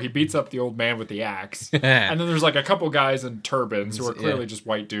front door. He beats up the old man with the axe. And then there's like a couple guys in turbans who are clearly just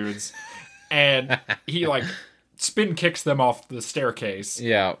white dudes. And he like spin kicks them off the staircase.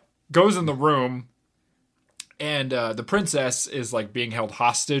 Yeah. Goes in the room. And the princess is like being held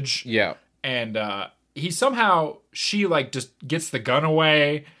hostage. Yeah. And she like just gets the gun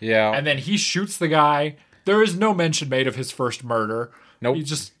away. Yeah. And then he shoots the guy. There is no mention made of his first murder. Nope.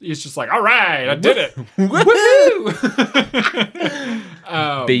 He's just like, all right, I did it. Woohoo!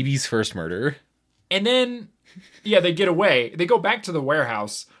 Baby's first murder. And then, they get away. They go back to the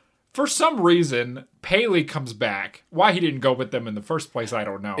warehouse. For some reason, Paley comes back. Why he didn't go with them in the first place, I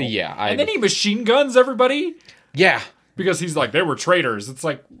don't know. Yeah. And then he machine guns everybody. Yeah. Because he's like, they were traitors. It's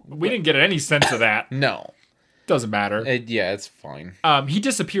like, we didn't get any sense of that. No. Doesn't matter. Yeah, it's fine. He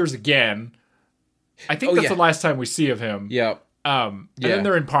disappears again. I think that's the last time we see of him. Yep. And then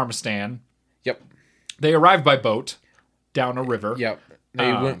they're in Parmistan. Yep. They arrive by boat down a river. Yep.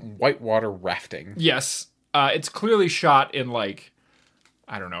 They went whitewater rafting. Yes. It's clearly shot in, like,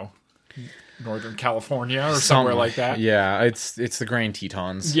 I don't know, Northern California or somewhere like that. Yeah, it's the Grand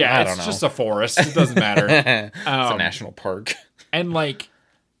Tetons. Yeah, I don't know. It's just a forest. It doesn't matter. It's a national park. And, like,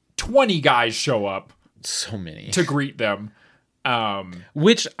 20 guys show up. So many. To greet them.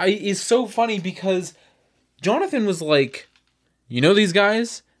 Which is so funny because Jonathan was like, you know these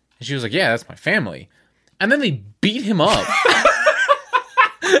guys? And she was like, yeah, that's my family. And then they beat him up.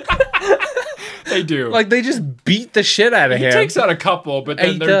 They do. Like, they just beat the shit out of him. He takes out a couple, but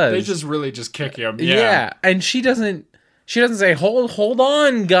then they just really just kick him. Yeah. And she doesn't say, hold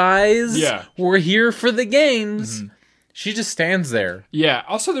on, guys. Yeah. We're here for the games. Mm-hmm. She just stands there. Yeah.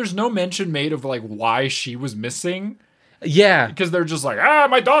 Also, there's no mention made of, like, why she was missing. Yeah. Because they're just like,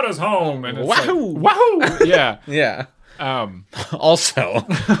 my daughter's home. And it's wahoo! Like, wahoo! Yeah. Yeah. Also,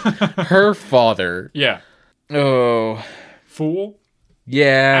 her father. Yeah. Oh. Fool?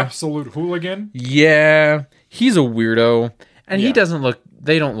 Yeah. Absolute hooligan? Yeah. He's a weirdo. And they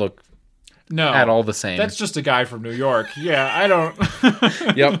don't look at all the same. That's just a guy from New York. Yeah, I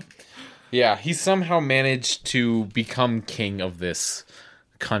don't. Yep. Yeah, he somehow managed to become king of this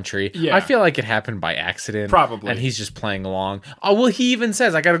country. Yeah. I feel like it happened by accident. Probably. And he's just playing along. Oh, well, he even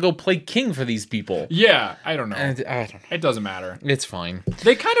says, I gotta go play king for these people. Yeah, I don't know. And I don't know. It doesn't matter. It's fine.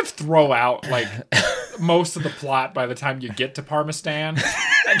 They kind of throw out, like, most of the plot by the time you get to Parmistan.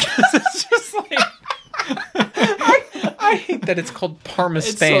 It's just like... I hate that it's called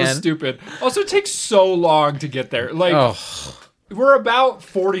Parmistan. It's so stupid. Also, it takes so long to get there. Like, we're about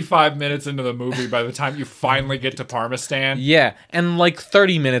 45 minutes into the movie by the time you finally get to Parmistan. Yeah, and like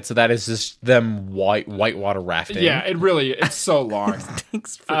 30 minutes of that is just them whitewater rafting. Yeah, it's so long. It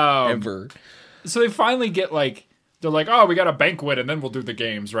takes forever. So they finally get, like, they're like, oh, we got a banquet and then we'll do the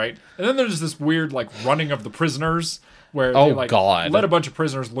games, right? And then there's this weird, like, running of the prisoners where they, like, let a bunch of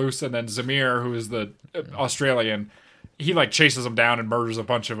prisoners loose, and then Zamir, who is the Australian, he, like, chases them down and murders a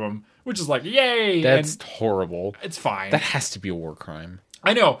bunch of them, which is like, yay! That's horrible. It's fine. That has to be a war crime.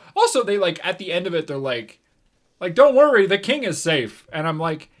 I know. Also, they, like, at the end of it, they're like, don't worry, the king is safe. And I'm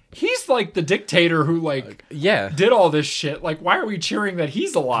like, he's, like, the dictator who, like, did all this shit. Like, why are we cheering that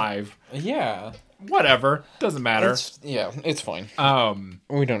he's alive? Yeah. Whatever. Doesn't matter. It's fine.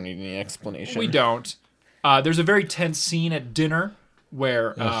 We don't need any explanation. We don't. There's a very tense scene at dinner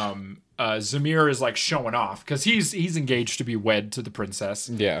where Zamir is, like, showing off because he's engaged to be wed to the princess.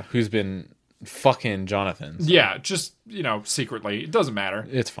 Yeah, who's been fucking Jonathan. So. Yeah, just, secretly. It doesn't matter.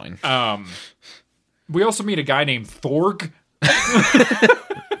 It's fine. We also meet a guy named Thorg.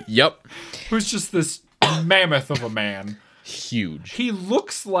 Yep. Who's just this mammoth of a man. Huge. He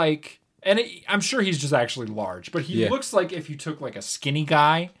looks like, and I'm sure he's just actually large, but he looks like if you took, like, a skinny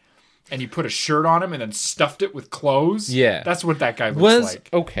guy and you put a shirt on him and then stuffed it with clothes. Yeah. That's what that guy looks like.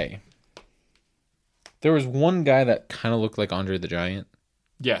 Okay. There was one guy that kind of looked like Andre the Giant.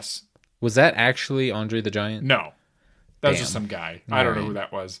 Yes. Was that actually Andre the Giant? No. That was just some guy. I don't know who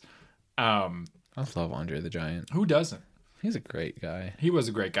that was. I love Andre the Giant. Who doesn't? He's a great guy. He was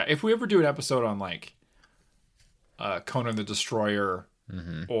a great guy. If we ever do an episode on, like, Conan the Destroyer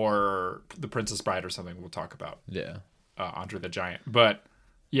or The Princess Bride or something, we'll talk about Andre the Giant. But,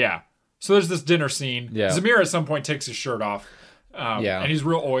 yeah. So there's this dinner scene. Yeah. Zamir at some point takes his shirt off. And he's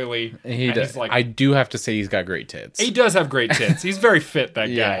real oily. He's like, I do have to say he's got great tits. He does have great tits. He's very fit, that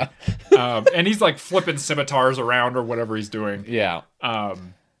guy. And he's like flipping scimitars around or whatever he's doing. Yeah.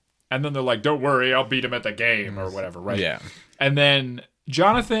 And then they're like, don't worry, I'll beat him at the game or whatever, right? Yeah. And then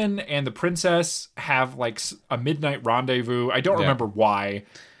Jonathan and the princess have like a midnight rendezvous. I don't remember why.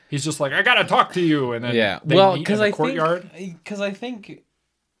 He's just like, I gotta talk to you. And then they meet in the courtyard. Because I think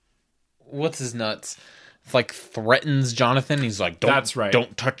what's his nuts? Like threatens Jonathan. He's like,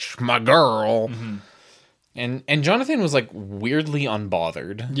 don't touch my girl. Mm-hmm. And Jonathan was like weirdly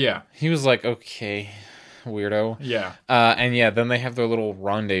unbothered. Yeah. He was like, okay, weirdo. Yeah. Then they have their little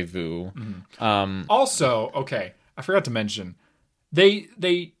rendezvous. Mm-hmm. Also, okay, I forgot to mention, they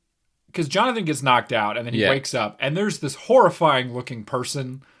because Jonathan gets knocked out and then he wakes up and there's this horrifying looking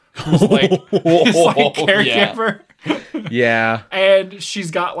person who's like his like caregiver. Yeah. And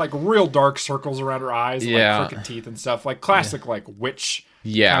she's got like real dark circles around her eyes, and, like crooked teeth and stuff, like classic like witch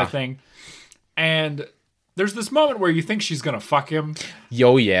kind of thing. And there's this moment where you think she's gonna fuck him.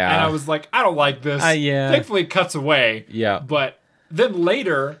 Yo, yeah. And I was like, I don't like this. Thankfully it cuts away. Yeah. But then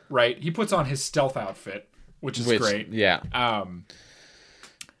later, right, he puts on his stealth outfit, which is great. Yeah.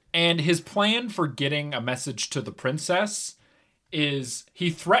 And his plan for getting a message to the princess is he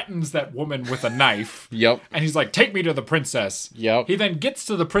threatens that woman with a knife. Yep. And he's like, take me to the princess. Yep. He then gets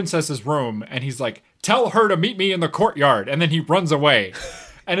to the princess's room and he's like, tell her to meet me in the courtyard. And then he runs away.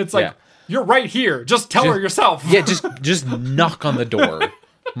 And it's like, you're right here. Just tell her yourself. Yeah, just knock on the door,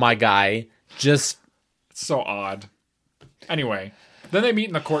 my guy. Just so odd. Anyway, then they meet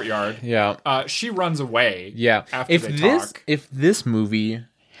in the courtyard. Yeah. She runs away. Yeah. After they talk. If this movie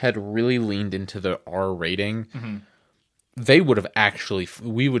had really leaned into the R rating, they would have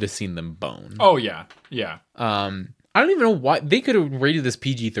we would have seen them bone. Oh yeah. Yeah. I don't even know why they could have rated this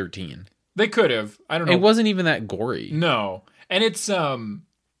PG-13. They could have. I don't know. It wasn't even that gory. No. And it's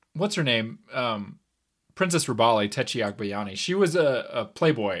what's her name? Princess Rubali, Techi Agbayani. She was a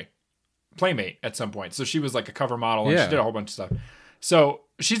Playboy playmate at some point. So she was like a cover model and she did a whole bunch of stuff. So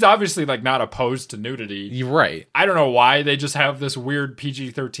she's obviously like not opposed to nudity. You're right. I don't know why they just have this weird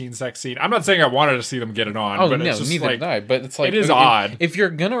PG-13 sex scene. I'm not saying I wanted to see them get it on. Oh, but no, it's just neither like, did I. But it's like it is odd. If you're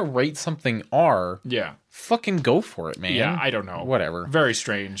gonna rate something R, fucking go for it, man. Yeah, I don't know. Whatever. Very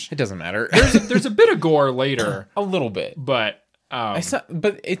strange. It doesn't matter. There's a bit of gore later. A little bit. But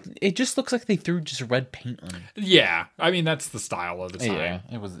but it just looks like they threw just red paint on it. Yeah, I mean that's the style of the time. Yeah,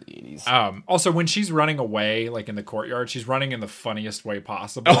 it was the 80s. Also, when she's running away, like in the courtyard, she's running in the funniest way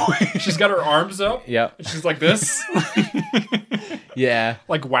possible. She's got her arms up. Yeah, she's like this. Yeah,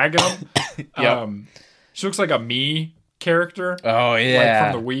 like wagging them. Yeah, she looks like a Me character. Oh yeah,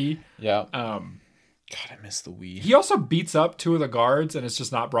 like from the Wii. Yeah. God, I miss the Wii. He also beats up two of the guards, and it's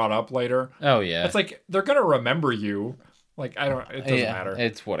just not brought up later. Oh yeah, it's like they're gonna remember you. Like it doesn't matter.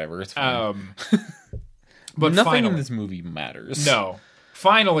 It's whatever. It's fine. But nothing in this movie matters. No.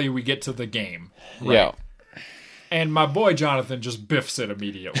 Finally, we get to the game. Right? Yeah. And my boy Jonathan just biffs it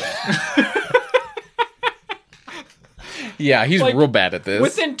immediately. Yeah, he's like, real bad at this.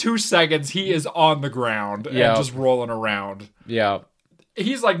 Within 2 seconds, he is on the ground and just rolling around. Yeah.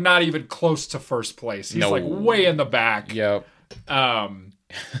 He's like not even close to first place. He's like way in the back. Yep.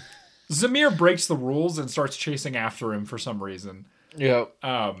 Zamir breaks the rules and starts chasing after him for some reason. Yeah.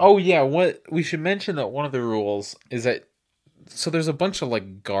 What we should mention that one of the rules is that there's a bunch of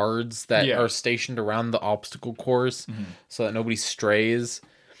like guards that are stationed around the obstacle course so that nobody strays.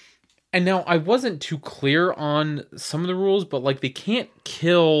 And now I wasn't too clear on some of the rules, but like they can't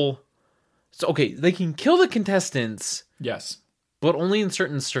kill. So okay, they can kill the contestants. Yes, but only in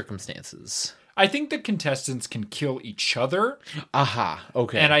certain circumstances. I think the contestants can kill each other. Aha.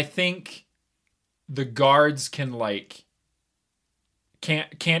 Okay. And I think the guards can like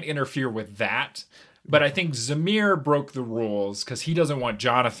can't interfere with that. But I think Zamir broke the rules because he doesn't want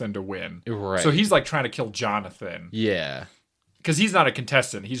Jonathan to win. Right. So he's like trying to kill Jonathan. Yeah. Because he's not a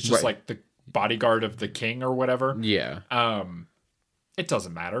contestant. He's just like the bodyguard of the king or whatever. Yeah. It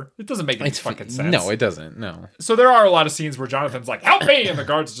doesn't matter. It doesn't make any fucking sense. No, it doesn't. No. So there are a lot of scenes where Jonathan's like, help me! And the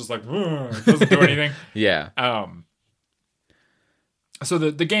guard's just like, it doesn't do anything. Yeah. So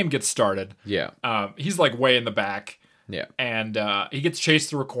the game gets started. Yeah. He's like way in the back. Yeah. And he gets chased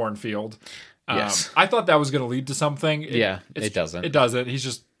through a cornfield. Yes. I thought that was going to lead to something. It doesn't. It doesn't. He's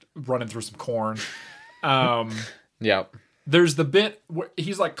just running through some corn. Yeah. There's the bit where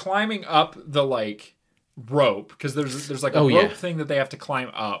he's like climbing up the like rope because there's like a rope thing that they have to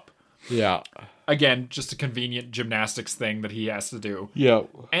climb up. Yeah. Again, just a convenient gymnastics thing that he has to do. Yeah.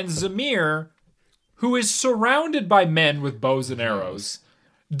 And Zamir, who is surrounded by men with bows and arrows,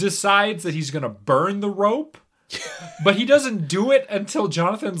 decides that he's going to burn the rope. But he doesn't do it until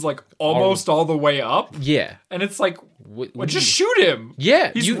Jonathan's like almost all the way up. Yeah. And it's like, just shoot him.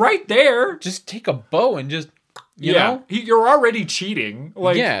 Yeah. He's right there. Just take a bow and just, you know? You're already cheating.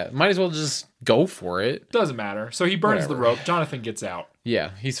 Like, yeah. Might as well just go for it. Doesn't matter. So he burns the rope. Jonathan gets out.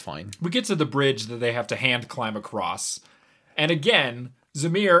 Yeah, he's fine. We get to the bridge that they have to hand climb across. And again,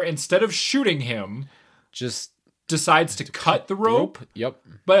 Zamir, instead of shooting him, just decides to cut the rope. Yep.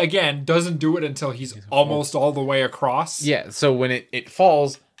 But again, doesn't do it until he's almost all the way across. Yeah, so when it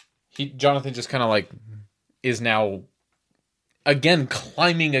falls, Jonathan just kind of like is now again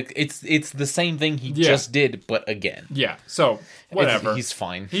climbing it's the same thing he just did, but again. Yeah. So whatever. He's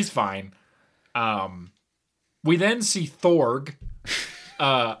fine. He's fine. We then see Thorg,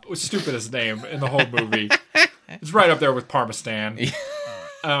 stupidest name in the whole movie. It's right up there with Parmistan.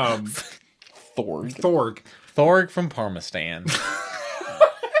 Thorg from Parmistan.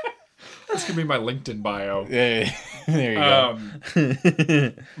 This could be my LinkedIn bio. Yeah, there you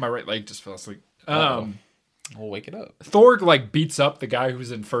go. My right leg just fell asleep. We'll wake it up. Thorg like beats up the guy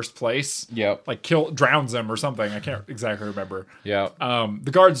who's in first place. Yep. Like drowns him or something. I can't exactly remember. Yeah.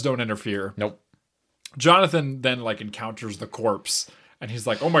 The guards don't interfere. Nope. Jonathan then like encounters the corpse and he's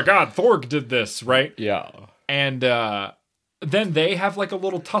like, "Oh my god, Thorg did this," right? Yeah. And then they have like a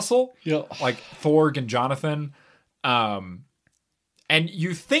little tussle, like Thorg and Jonathan. And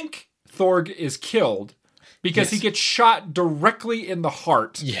you think Thorg is killed because he gets shot directly in the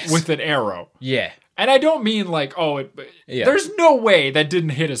heart with an arrow. Yeah. And I don't mean like, there's no way that didn't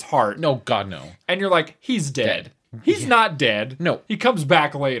hit his heart. No, God, no. And you're like, he's dead. He's not dead. No. He comes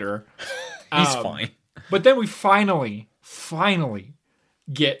back later. He's fine. But then we finally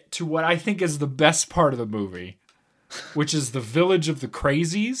get to what I think is the best part of the movie, which is the village of the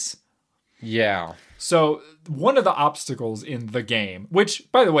crazies. Yeah. So one of the obstacles in the game,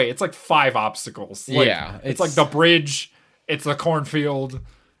 which, by the way, it's like 5 obstacles. Like, yeah. It's like the bridge, it's the cornfield,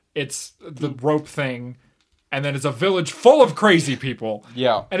 it's the rope thing, and then it's a village full of crazy people.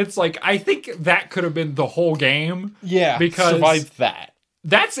 Yeah. And it's like, I think that could have been the whole game. Yeah. Because survived that.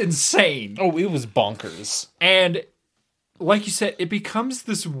 That's insane. Oh, it was bonkers. And like you said, it becomes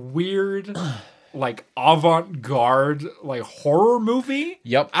this weird, like, avant-garde, like, horror movie.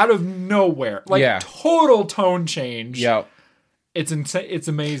 Yep. Out of nowhere. Like, total tone change. Yep. It's insane. It's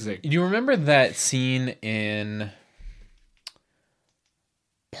amazing. Do you remember that scene in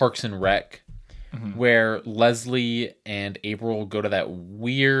Parks and Rec where Leslie and April go to that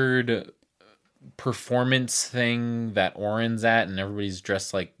weird performance thing that Oren's at and everybody's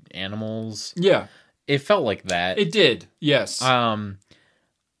dressed like animals? Yeah. It felt like that. It did. Yes. And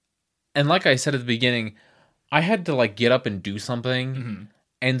like I said at the beginning, I had to like get up and do something.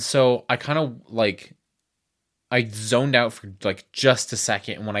 And so I kind of like I zoned out for like just a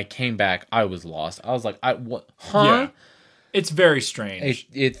second, and when I came back, I was lost. I was like, what? Huh? Yeah. It's very strange.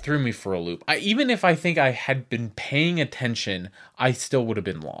 It threw me for a loop. Even if I think I had been paying attention, I still would have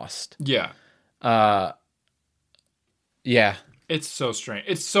been lost. Yeah. Yeah. It's so strange.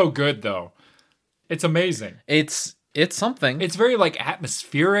 It's so good though. It's amazing. It's something. It's very like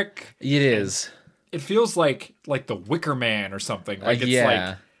atmospheric. It is. It feels like the Wicker Man or something. Like it's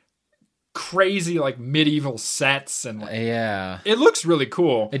like crazy like medieval sets and like, it looks really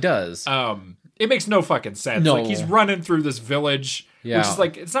cool. It does. It makes no fucking sense. No. Like he's running through this village, which is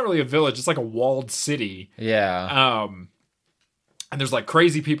like it's not really a village, it's like a walled city. Yeah. And there's like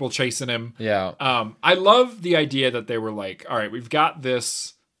crazy people chasing him. Yeah. I love the idea that they were like, all right, we've got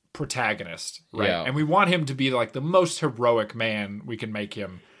this protagonist, right? Yeah. And we want him to be like the most heroic man we can make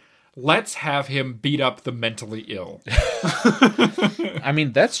him. Let's have him beat up the mentally ill. I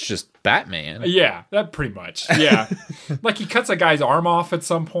mean, that's just Batman. Yeah, that pretty much. Yeah. Like he cuts a guy's arm off at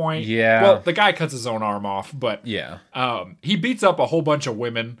some point. Yeah. Well, the guy cuts his own arm off, but yeah. He beats up a whole bunch of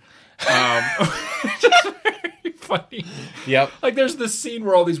women. Just very funny. Yep. Like there's this scene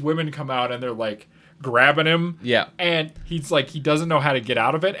where all these women come out and they're like grabbing him. Yeah. And he's like, he doesn't know how to get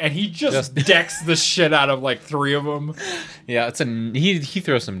out of it. And he just decks the shit out of like 3 of them. Yeah. He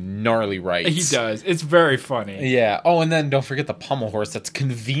throws some gnarly rights. He does. It's very funny. Yeah. Oh, and then don't forget the pommel horse that's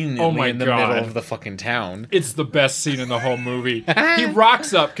conveniently in the middle of the fucking town. It's the best scene in the whole movie. He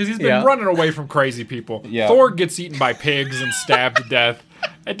rocks up because he's been running away from crazy people. Yeah. Thor gets eaten by pigs and stabbed to death.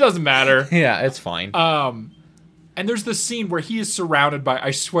 It doesn't matter. Yeah, it's fine. And there's this scene where he is surrounded by,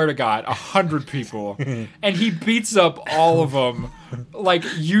 I swear to God, 100 people. And he beats up all of them, like,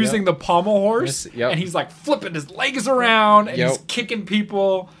 using the pommel horse. Yep. And he's, like, flipping his legs around, and he's kicking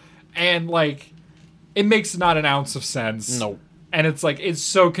people. And, like, it makes not an ounce of sense. No. And it's, like, it's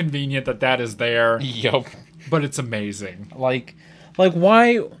so convenient that is there. Yep. But it's amazing. Like,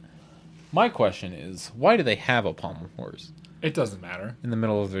 why... My question is, why do they have a pommel horse? It doesn't matter. In the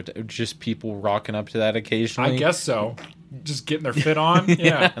middle of their... Just people rocking up to that occasionally? I guess so. Just getting their fit on?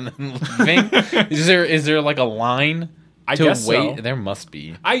 Yeah. And then leaving? Is there like a line I to guess wait? so. There must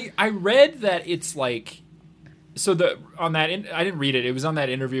be. I read that it's like... So I didn't read it. It was on that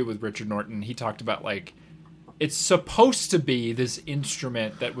interview with Richard Norton. He talked about like... It's supposed to be this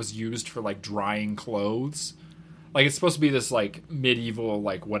instrument that was used for like drying clothes. Like it's supposed to be this like medieval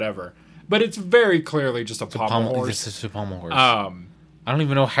like whatever. But it's very clearly just a pommel horse. This is a pommel horse. I don't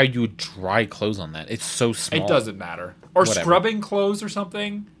even know how you would dry clothes on that. It's so small. It doesn't matter. Or Whatever. Scrubbing clothes or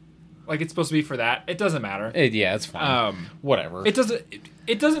something. Like it's supposed to be for that. It doesn't matter. Yeah, it's fine. Whatever. It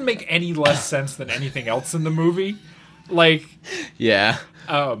doesn't make any less sense than anything else in the movie. Like, yeah.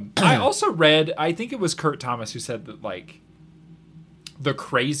 I also read, I think it was Kurt Thomas who said that like the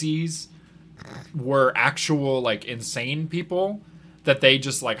crazies were actual like insane people that they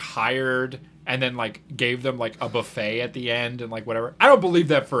just like hired and then like gave them like a buffet at the end and like whatever. I don't believe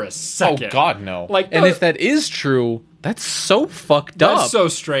that for a second. Oh God, no. Like, and if that is true, that's so fucked up. That's so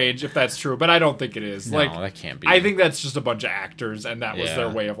strange if that's true, but I don't think it is. No, like, that can't be. I think that's just a bunch of actors and that was Yeah. their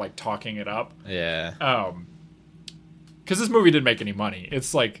way of like talking it up. Yeah. Because this movie didn't make any money.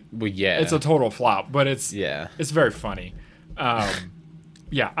 It's like, Well, yeah. it's a total flop, but it's Yeah. it's very funny.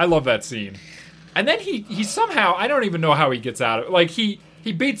 Yeah, I love that scene. And then he somehow, I don't even know how he gets out of it. Like, he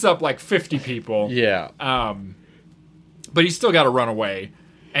beats up like 50 people. Yeah. But he's still got to run away.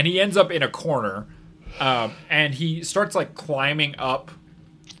 And he ends up in a corner. And he starts like climbing up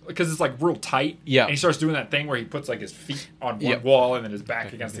because it's like real tight. Yeah. And he starts doing that thing where he puts like his feet on one wall and then his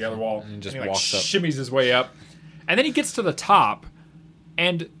back against the other wall. And just he like walks up. shimmies his way up. And then he gets to the top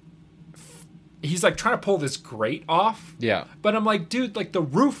and he's like trying to pull this grate off. Yeah. But I'm like, dude, like the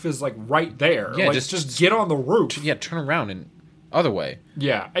roof is like right there. Yeah, like, just get on the roof. Yeah, turn around and other way.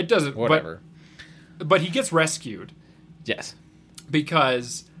 Yeah, it doesn't. Whatever. But he gets rescued Yes.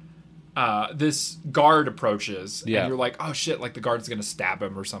 because this guard approaches. Yeah. And you're like, oh shit, like the guard's going to stab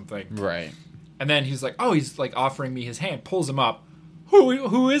him or something. Right. And then he's like, oh, he's like offering me his hand, pulls him up.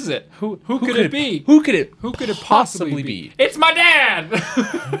 Who is it? Who could it be? Who could it possibly be? It's my dad!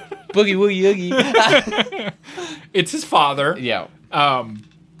 Boogie woogie oogie. It's his father. Yeah.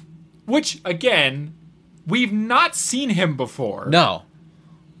 Which, again, we've not seen him before. No.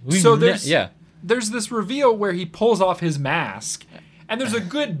 So there's this reveal where he pulls off his mask, and there's a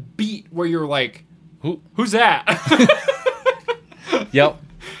good beat where you're like, who's that? Yep.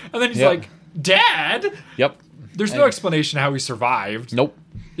 And then he's like, Dad? Yep. There's no explanation how he survived. Nope.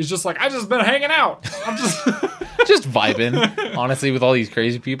 He's just like, I've just been hanging out. I'm just Just vibing, honestly, with all these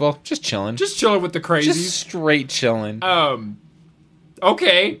crazy people. Just chilling. just chilling with the crazies. Just straight chilling.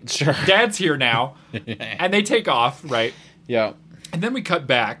 Okay. Sure. Dad's here now. And they take off, right? Yeah. And then we cut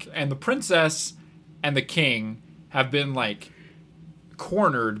back, and the princess and the king have been, like,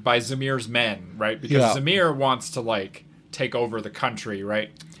 cornered by Zamir's men, right? Because Zamir wants to, like, take over the country, right?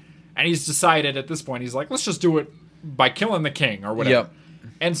 And he's decided at this point, he's like, let's just do it by killing the king or whatever. Yep.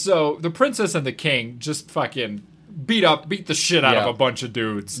 And so the princess and the king just fucking beat the shit out of a bunch of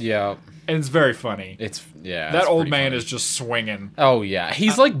dudes. Yeah. And it's very funny. That old man is just swinging. Oh, yeah.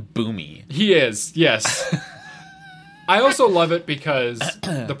 He's like Boomy. He is, yes. I also love it because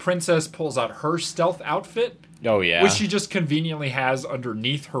the princess pulls out her stealth outfit. Oh, yeah. Which she just conveniently has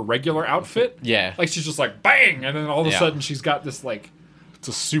underneath her regular outfit. Yeah. Like, she's just like, bang! And then all of a sudden she's got this, like, it's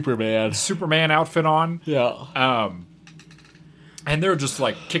a Superman outfit on. Yeah. And they're just,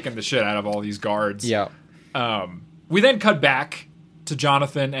 like, kicking the shit out of all these guards. Yeah. We then cut back to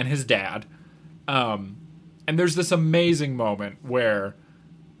Jonathan and his dad. And there's this amazing moment where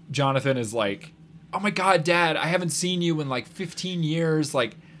Jonathan is like, oh my God, Dad, I haven't seen you in like 15 years.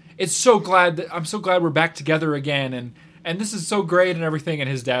 Like, I'm so glad we're back together again. And this is so great and everything. And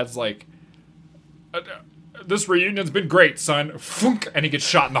his dad's like, this reunion's been great, son. Funk, and he gets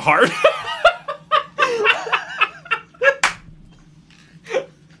shot in the heart.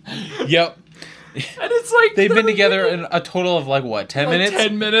 Yep. And it's like they've been together in a total of like what, 10 minutes?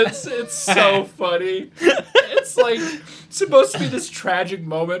 10 minutes. It's so funny. It's like supposed to be this tragic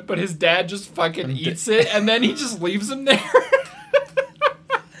moment, but his dad just fucking eats it, and then he just leaves him there.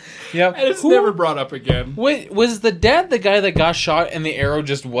 Yep. And it's never brought up again. Wait, was the dad the guy that got shot and the arrow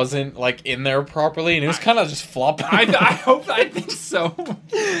just wasn't like in there properly and it was kind of just flopping? I think so.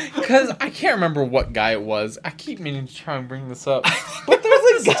 Because I can't remember what guy it was. I keep meaning to try and bring this up. But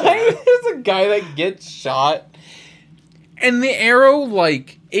there's a guy that gets shot and the arrow,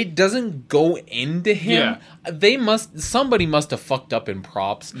 like, it doesn't go into him. Yeah. Somebody must have fucked up in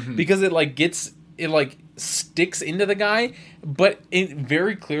props because it sticks into the guy, but it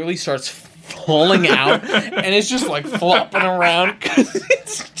very clearly starts falling out, and it's just like flopping around because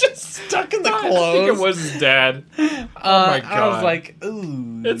it's just stuck in the clothes. I think it was his dad. Oh my God! I was like,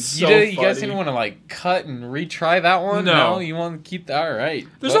 ooh, it's so funny. You guys didn't want to like cut and retry that one? No, you want to keep that? All right.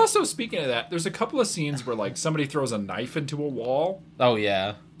 There's also, speaking of that, there's a couple of scenes where like somebody throws a knife into a wall. Oh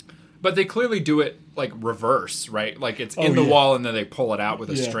yeah. But they clearly do it like reverse, right? Like it's in the wall and then they pull it out with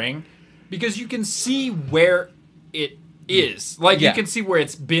a string. Because you can see where it is. Like, you can see where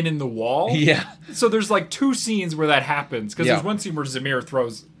it's been in the wall. Yeah. So there's, like, two scenes where that happens. Because there's one scene where Zamir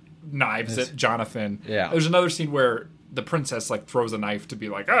throws knives at Jonathan. Yeah. There's another scene where the princess, like, throws a knife to be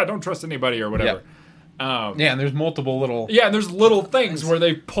like, don't trust anybody or whatever. Yeah, and there's multiple little... Yeah, and there's little things where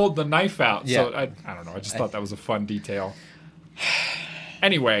they pulled the knife out. Yeah. So, I don't know. I just thought that was a fun detail.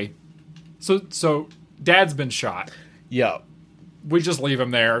 Anyway, so Dad's been shot. Yeah. We just leave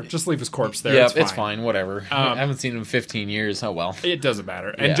him there. Just leave his corpse there. Yeah, it's fine. Whatever. I haven't seen him in 15 years. Oh, well. It doesn't matter.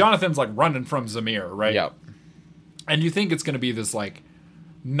 And Jonathan's, like, running from Zamir, right? Yep. And you think it's going to be this, like,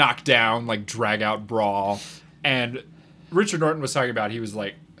 knockdown, like, drag-out brawl. And Richard Norton was talking about, he was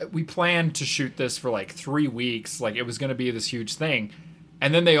like, we planned to shoot this for, like, 3 weeks. Like, it was going to be this huge thing.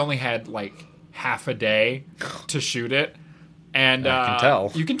 And then they only had, like, half a day to shoot it. And I can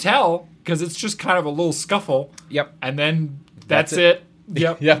tell. You can tell. because it's just kind of a little scuffle. Yep. And then that's it.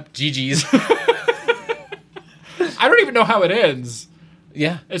 Yep. Yep. GG's. I don't even know how it ends.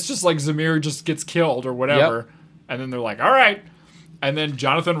 Yeah. It's just like Zamir just gets killed or whatever. Yep. And then they're like, all right. And then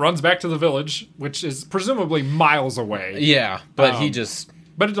Jonathan runs back to the village, which is presumably miles away. Yeah. But he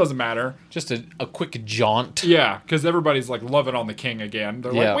But it doesn't matter. Just a quick jaunt. Yeah, because everybody's like loving on the king again.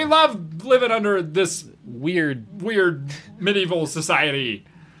 They're Yeah. like, we love living under this Weird. medieval society.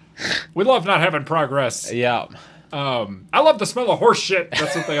 We love not having progress. Yeah. I love the smell of horse shit.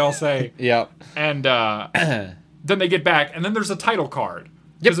 That's what they all say. Yeah. And then they get back, and then there's a title card.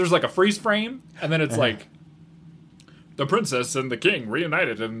 Because there's like a freeze frame, and then it's like, the princess and the king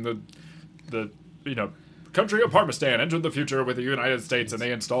reunited in the country of Parmistan entered the future with the United States, and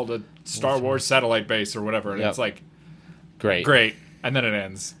they installed a Star Wars satellite base or whatever. And it's like, great. And then it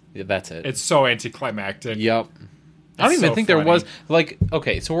ends. Yeah, that's it. It's so anticlimactic. Yep. I don't even so think funny. there was like,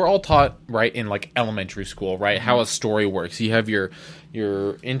 okay, so we're all taught right in like elementary school, right? How a story works. You have your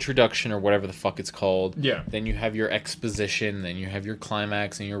introduction or whatever the fuck it's called. Yeah. Then you have your exposition, then you have your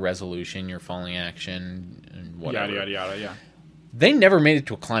climax and your resolution, your falling action and whatever. Yada, yada, yada, yeah. They never made it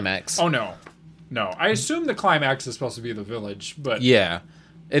to a climax. Oh, no. I assume the climax is supposed to be the village, but... Yeah.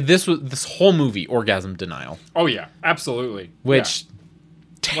 This whole movie, orgasm denial. Oh, yeah. Absolutely. Which... Yeah.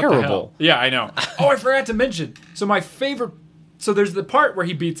 Terrible. Yeah, I know. Oh, I forgot to mention. So my favorite... So there's the part where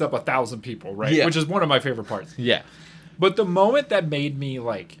he beats up 1,000 people, right? Yeah. Which is one of my favorite parts. Yeah. But the moment that made me,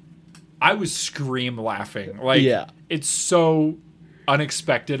 like... I was scream laughing. Like, Yeah. It's so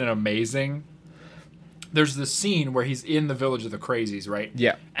unexpected and amazing. There's this scene where he's in the village of the crazies, right?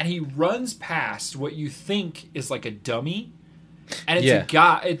 Yeah. And he runs past what you think is like a dummy. And it's Yeah. a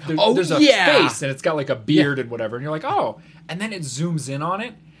guy. There's a face, and it's got like a beard and whatever. And you're like, oh. And then it zooms in on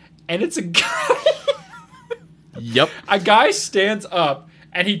it, and it's a guy. Yep. A guy stands up,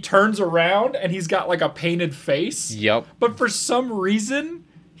 and he turns around, and he's got like a painted face. Yep. But for some reason,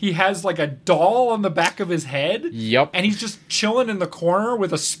 he has like a doll on the back of his head. Yep. And he's just chilling in the corner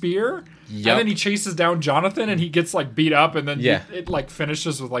with a spear. Yep. And then he chases down Jonathan, and he gets like beat up, and then Yeah. it like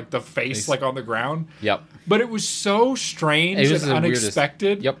finishes with like the face like on the ground. Yep. But it was so strange It was and the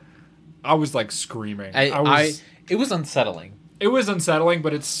unexpected. Yep. I was like screaming. It was unsettling. It was unsettling,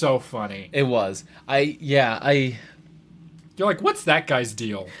 but it's so funny. It was. You're like, what's that guy's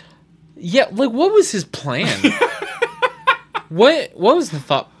deal? Yeah, like what was his plan? What was the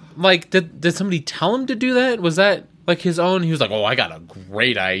thought? Like, did somebody tell him to do that? Was that like his own? He was like, "Oh, I got a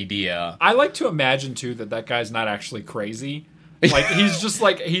great idea." I like to imagine too that guy's not actually crazy. Like he's just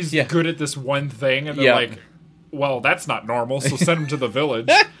like he's Yeah. good at this one thing, and they're Yeah. like, "Well, that's not normal, so send him to the village."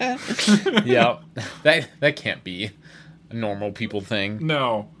 Yeah, that can't be a normal people thing.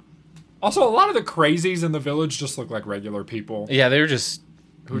 No. Also, a lot of the crazies in the village just look like regular people Yeah, they were just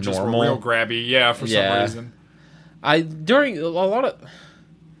who just were normal. real grabby. Yeah, for some Yeah. reason. During a lot of.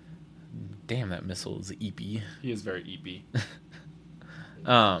 Damn, that missile is eepy. He is very eepy.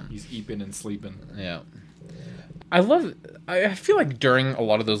 He's eeping and sleeping. Yeah. I feel like during a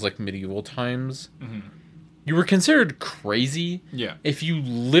lot of those like medieval times, you were considered crazy Yeah. if you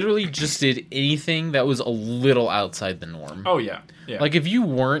literally just did anything that was a little outside the norm. Oh yeah. Yeah. Like if you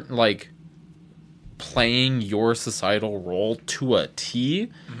weren't like playing your societal role to a T,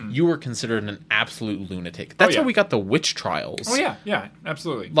 you were considered an absolute lunatic. That's yeah. how we got the witch trials. Oh yeah. Yeah.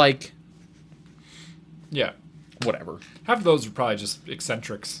 Absolutely. Like Yeah. whatever. Half of those are probably just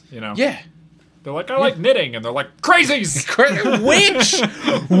eccentrics. You know. Yeah. They're like, I like knitting, and they're like, crazies.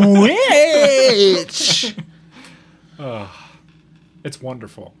 Witch. It's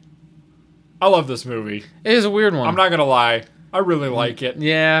wonderful. I love this movie. It is a weird one. I'm not gonna lie. I really like it.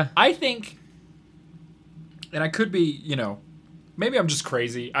 Yeah. I think, and I could be, maybe I'm just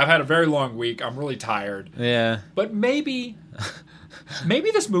crazy. I've had a very long week. I'm really tired. Yeah. But maybe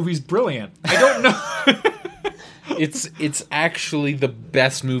this movie's brilliant. I don't know. It's actually the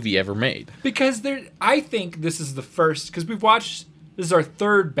best movie ever made. Because I think this is the first, because this is our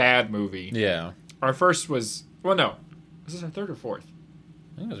third bad movie. Yeah. Our first was, well, no. Is this our third or fourth?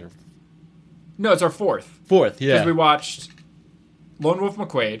 I think it was our No, it's our fourth. fourth, yeah. Because we watched Lone Wolf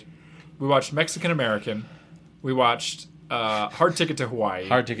McQuaid. We watched Mexican American. We watched Hard Ticket to Hawaii.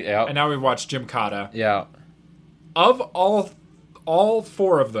 Hard Ticket, yeah. And now we watched Gymkata. Yeah. Of all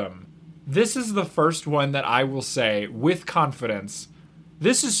four of them, this is the first one that I will say with confidence,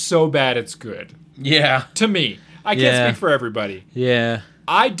 this is so bad it's good. Yeah. To me. I can't Yeah. speak for everybody. Yeah.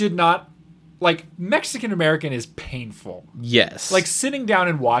 I did not... Like, Mexican American is painful. Yes. Like, sitting down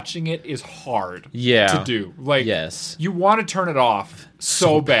and watching it is hard Yeah. to do. Like, Yes. you want to turn it off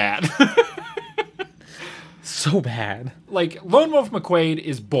so bad. so bad. Like, Lone Wolf McQuade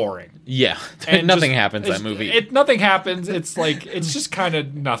is boring. Yeah. And Nothing just- happens in that movie. Nothing happens. It's like, it's just kind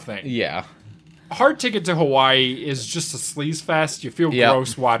of nothing. Yeah. Hard Ticket to Hawaii is just a sleaze fest. You feel Yep.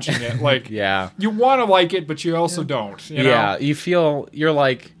 gross watching it. Like, Yeah. you want to like it, but you also don't. You know? Yeah. You feel, you're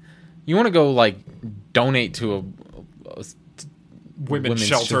like, you want to go, like, donate to a Women's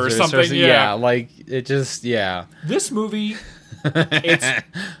shelter or something. Yeah. Like, it just, yeah. This movie,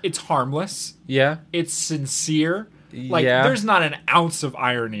 it's harmless. Yeah. It's sincere. Like, Yeah. there's not an ounce of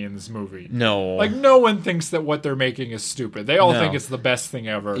irony in this movie. No. Like, no one thinks that what they're making is stupid. They all No. think it's the best thing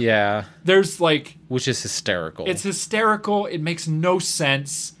ever. Yeah. There's, like... Which is hysterical. It's hysterical. It makes no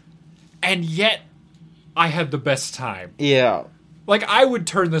sense. And yet, I had the best time. Yeah. Like, I would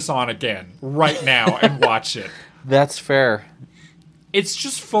turn this on again right now and watch it. That's fair. It's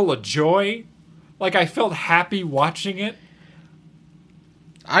just full of joy. Like, I felt happy watching it.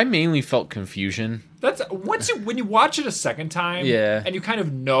 I mainly felt confusion. That's when you watch it a second time, Yeah. and you kind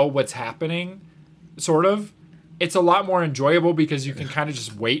of know what's happening, sort of. It's a lot more enjoyable because you can kind of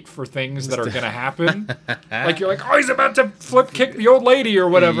just wait for things that are going to happen. Like, you're like, oh, he's about to flip kick the old lady or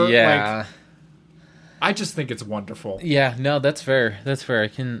whatever. Yeah. Like, I just think it's wonderful. Yeah, no, that's fair. That's fair.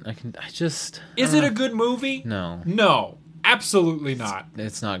 I just... Is it a good movie? No. No, absolutely not.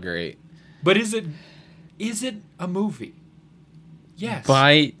 It's not great. But is it a movie? Yes.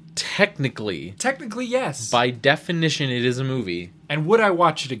 Technically, yes. by definition, it is a movie. And would I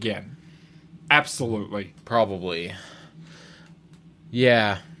watch it again? Absolutely. Probably.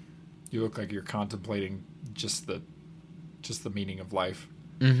 Yeah. You look like you're contemplating just the meaning of life.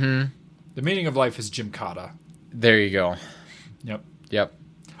 Mm-hmm. The meaning of life is Gymkata. There you go. Yep.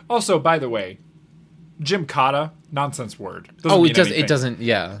 Also, by the way, Gymkata, nonsense word. It doesn't,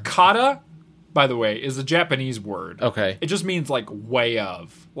 yeah. Kata, by the way, is a Japanese word. Okay. It just means, like, way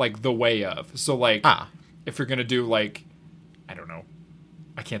of. Like, the way of. So, like, if you're going to do, like, I don't know.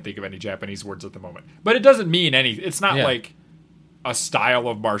 I can't think of any Japanese words at the moment. But it doesn't mean anything. It's not, like, a style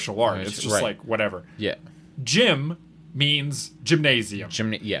of martial art. It's just, like, whatever. Yeah. Gym means gymnasium.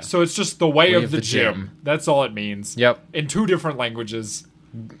 Yeah. So it's just the way of the gym. That's all it means. Yep. In 2 different languages.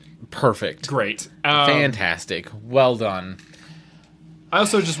 Perfect. Great. Fantastic. Well done. I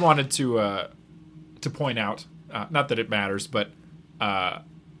also just wanted to point out, not that it matters, but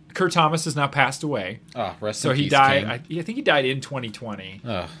Kurt Thomas has now passed away. Oh, rest so in peace, he died. King. I think he died in 2020.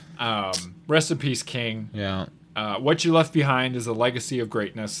 Rest in peace, King. Yeah. What you left behind is a legacy of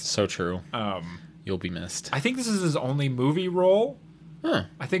greatness. So true. You'll be missed. I think this is his only movie role. Huh.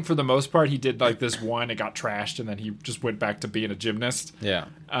 I think for the most part he did like this one. It got trashed, and then he just went back to being a gymnast. Yeah.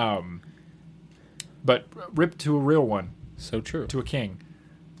 But ripped to a real one. So true. To a king.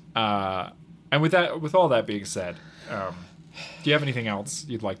 And with all that being said, do you have anything else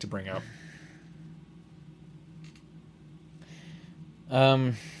you'd like to bring up?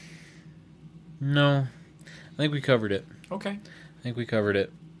 No. I think we covered it. Okay. I think we covered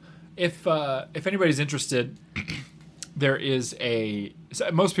it. If anybody's interested, there is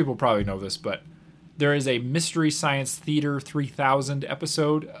most people probably know this, but there is a Mystery Science Theater 3000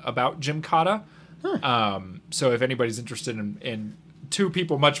 episode about Gymkata. Huh. So if anybody's interested in 2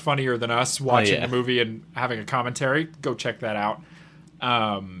 people much funnier than us watching the movie and having a commentary, go check that out.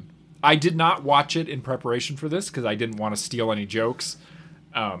 I did not watch it in preparation for this because I didn't want to steal any jokes.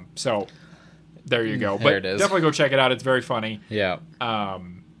 So there you go. There but it is. Definitely go check it out. It's very funny. Yeah.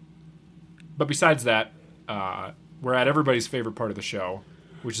 But besides that, we're at everybody's favorite part of the show,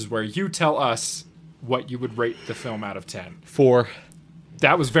 which is where you tell us what you would rate the film out of 10. 4.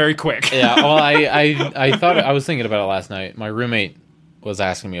 That was very quick. Yeah, well, I thought I was thinking about it last night. My roommate was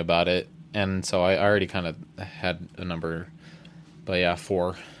asking me about it, and so I already kind of had a number. But yeah,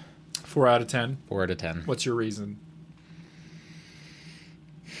 4. 4 out of 10. 4 out of 10. What's your reason?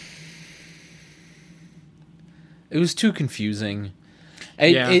 It was too confusing.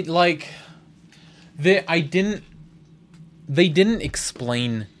 Yeah. They didn't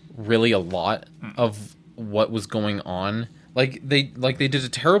explain really a lot of what was going on. Like they did a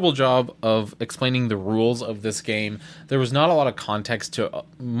terrible job of explaining the rules of this game. There was not a lot of context to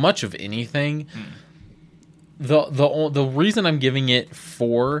much of anything. The reason I'm giving it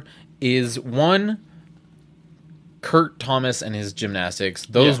 4 is 1, Kurt Thomas and his gymnastics.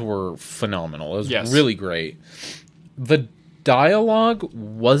 Those were phenomenal. It was really great. The dialogue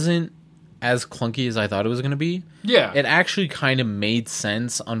wasn't as clunky as I thought it was going to be. Yeah. It actually kind of made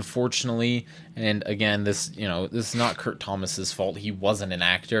sense, unfortunately. And again, this is not Kurt Thomas's fault. He wasn't an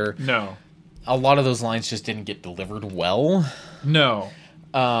actor. No. A lot of those lines just didn't get delivered well. No.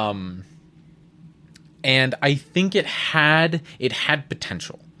 And I think it had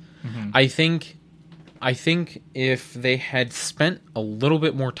potential. Mm-hmm. I think I think if they had spent a little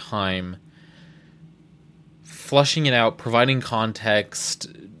bit more time flushing it out, providing context,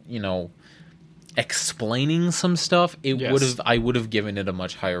 explaining some stuff, I would have given it a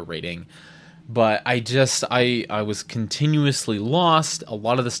much higher rating. But I was continuously lost. A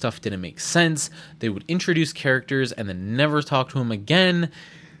lot of the stuff didn't make sense. They would introduce characters and then never talk to them again.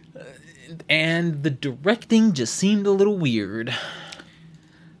 And the directing just seemed a little weird.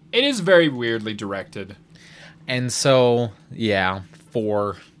 It is very weirdly directed. And so, yeah,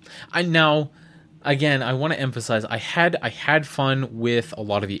 4. Again, I want to emphasize, I had fun with a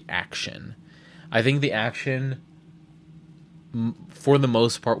lot of the action. I think the action, for the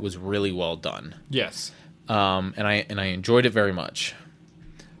most part, was really well done. Yes. And I enjoyed it very much.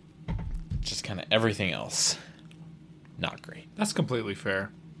 Just kind of everything else, not great. That's completely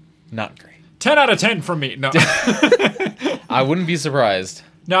fair. Not great. 10 out of 10 from me. No. I wouldn't be surprised.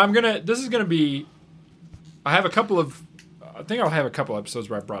 Now this is gonna be, I think I'll have a couple episodes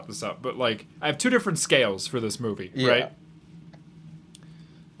where I brought this up, but I have 2 different scales for this movie, right?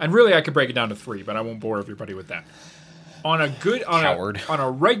 And really I could break it down to 3, but I won't bore everybody with that. On a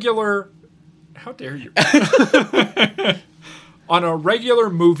regular, how dare you? On a regular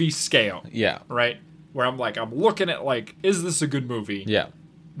movie scale. Yeah. Right? Where I'm looking at is this a good movie? Yeah.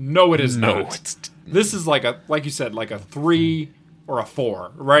 No, it is not. This is like you said, a 3 or a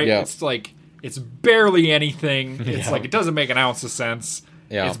 4, right? Yeah. It's barely anything. It's it doesn't make an ounce of sense.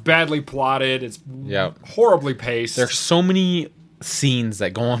 Yeah. It's badly plotted. It's horribly paced. There's so many scenes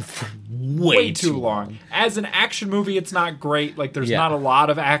that go on for way too long. As an action movie, it's not great. There's not a lot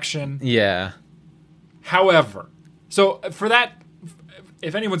of action. Yeah. However, so for that,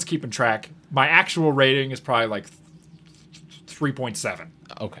 if anyone's keeping track, my actual rating is probably 3.7.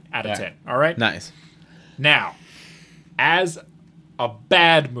 Okay. Out of 10. All right? Nice. Now, as a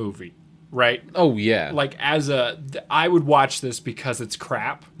bad movie, right? Oh, yeah. I would watch this because it's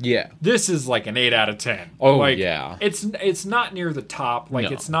crap. Yeah. This is an 8 out of 10. Oh, yeah. It's not near the top. No.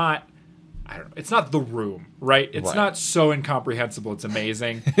 It's not, I don't know. It's not The Room, right? It's not so incomprehensible. It's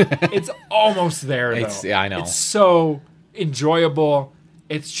amazing. It's almost there, though. Yeah, I know. It's so enjoyable.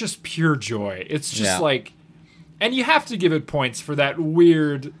 It's just pure joy. It's just and you have to give it points for that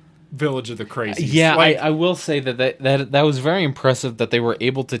weird Village of the Crazies. Yeah, I will say that was very impressive that they were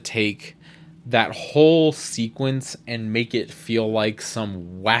able to take that whole sequence and make it feel like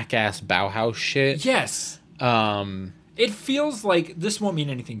some whack-ass Bauhaus shit. Yes. It feels like, this won't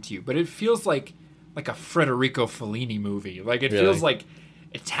mean anything to you, but it feels like a Federico Fellini movie. It feels like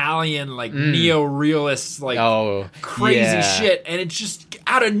Italian, neo-realist, crazy shit, and it's just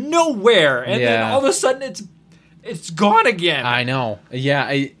out of nowhere, and then all of a sudden it's gone again. I know.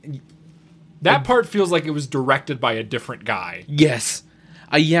 Yeah, that part feels like it was directed by a different guy. Yes.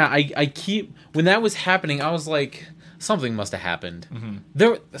 I keep, when that was happening, I was like, something must have happened.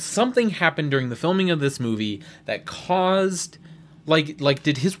 Mm-hmm. Something happened during the filming of this movie that caused,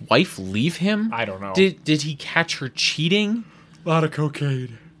 did his wife leave him? I don't know. Did he catch her cheating? A lot of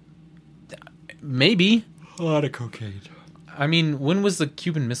cocaine. Maybe. A lot of cocaine. I mean, when was the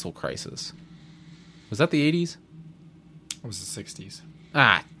Cuban Missile Crisis? Was that the 80s? It was the 60s.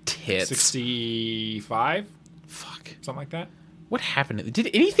 Ah, tits. 65? Fuck. Something like that. What happened?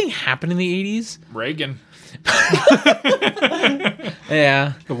 Did anything happen in the 80s? Reagan.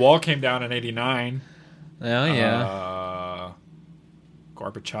 Yeah. The wall came down in 89. Oh, yeah.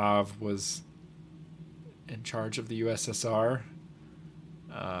 Gorbachev was in charge of the USSR.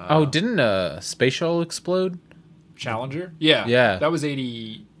 Didn't a space shuttle explode? Challenger? Yeah. Yeah. That was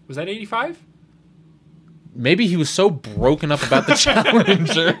 80... Was that 85? Maybe he was so broken up about the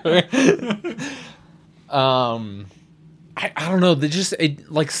Challenger. I don't know. They just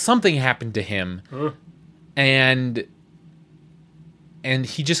something happened to him, and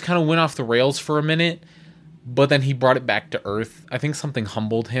he just kind of went off the rails for a minute. But then he brought it back to earth. I think something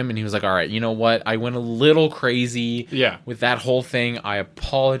humbled him, and he was like, "All right, you know what? I went a little crazy with that whole thing. I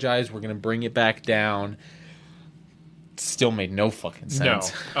apologize. We're gonna bring it back down." Still made no fucking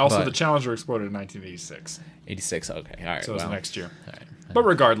sense. No. Also, the Challenger exploded in 1986. 86, okay. All right. So it was next year. All right. But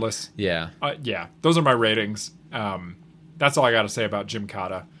regardless. Yeah. Those are my ratings. That's all I got to say about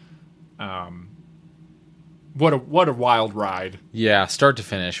Gymkata. What a wild ride. Yeah, start to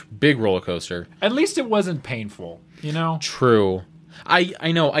finish. Big roller coaster. At least it wasn't painful, you know? True.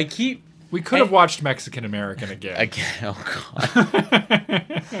 I know. We could have watched Mexican American again. Oh,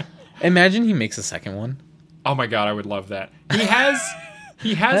 God. Imagine he makes a second one. Oh my God, I would love that. He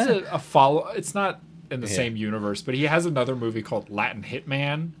has a follow. It's not in the same universe, but he has another movie called Latin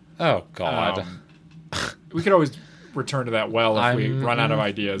Hitman. Oh God. We could always return to that if we run out of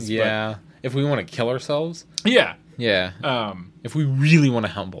ideas. Yeah. if we want to kill ourselves. Yeah. Yeah. If we really want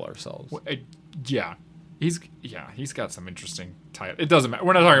to humble ourselves. Yeah. He's got some interesting title. It doesn't matter.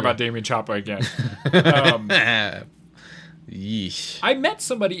 We're not talking about Damien Chapa again. Yeesh. I met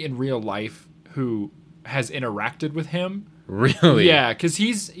somebody in real life who has interacted with him. Really? Yeah, because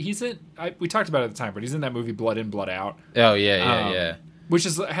he's in. We talked about it at the time, but he's in that movie Blood In, Blood Out. Oh yeah. Which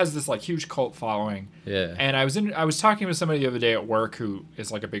has this like huge cult following. Yeah. And I was talking with somebody the other day at work who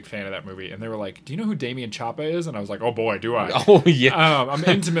is like a big fan of that movie, and they were like, "Do you know who Damien Chapa is?" And I was like, "Oh boy, do I!" Oh yeah. I'm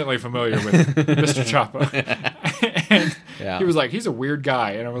intimately familiar with Mr. Chapa. And he was like, "He's a weird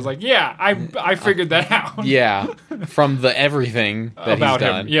guy," and I was like, "Yeah, I figured that out." Yeah. From the everything that about he's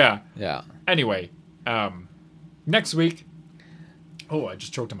done. him. Yeah. Yeah. Anyway, next week. Oh, I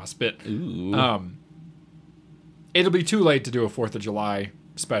just choked on my spit. Ooh. It'll be too late to do a 4th of July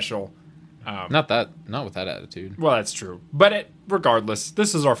special. Not with that attitude. Well, that's true. But regardless,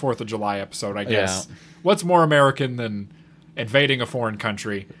 this is our 4th of July episode, I guess. Yeah. What's more American than invading a foreign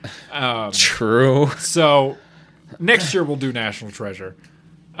country? True. So next year we'll do National Treasure.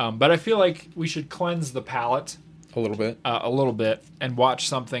 But I feel like we should cleanse the palate A little bit. And watch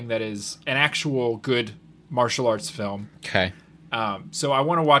something that is an actual good martial arts film. Okay. So I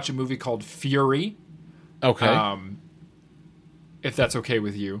want to watch a movie called Fury. Okay. If that's okay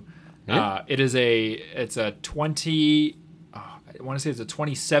with you. Yeah. It's a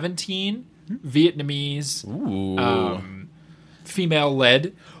 2017 Vietnamese Ooh.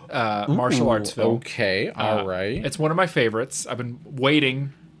 female-led martial arts film. Okay, all right. It's one of my favorites. I've been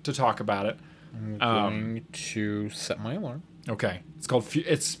waiting to talk about it. I'm going to set my alarm. Okay. It's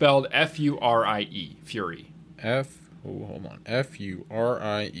spelled Furie, Fury. Hold on.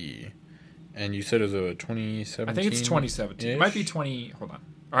 Furie. And you said it was a 2017? I think it's 2017. It might be 20... Hold on.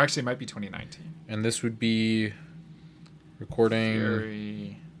 Or actually, it might be 2019. And this would be recording...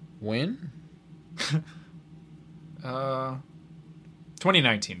 Fury... When?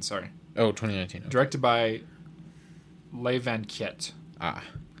 2019, sorry. Oh, 2019. Okay. Directed by Le Van Kiet.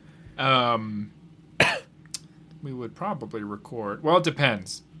 We would probably record... Well, it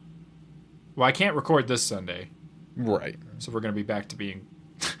depends. Well, I can't record this Sunday. Right. So we're going to be back to being...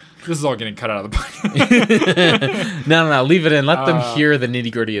 This is all getting cut out of the podcast. No. Leave it in. Let them hear the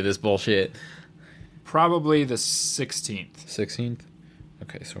nitty-gritty of this bullshit. Probably the 16th. 16th?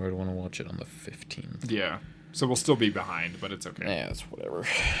 Okay, so I'd want to watch it on the 15th. Yeah. So we'll still be behind, but it's okay. Yeah, it's whatever.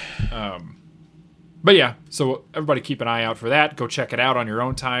 But yeah, so everybody keep an eye out for that. Go check it out on your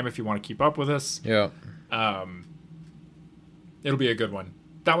own time if you want to keep up with us. Yeah. It'll be a good one.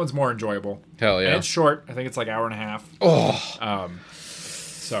 That one's more enjoyable. Hell yeah. And it's short. I think it's like an hour and a half. Oh.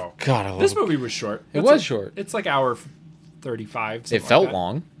 So God, I love this movie was short. It was short. It's like hour 35. It felt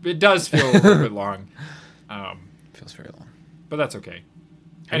long. It does feel a little bit long. Feels very long. But that's okay.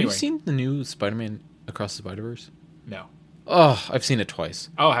 Have you seen the new Spider-Man Across the Spider-Verse? No. Oh, I've seen it twice.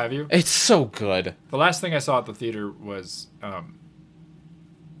 Oh, have you? It's so good. The last thing I saw at the theater was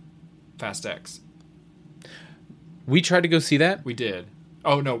Fast X. We tried to go see that. We did.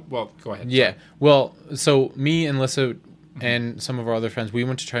 Oh, no. Well, go ahead. Yeah. Well, so me and Lissa and some of our other friends, we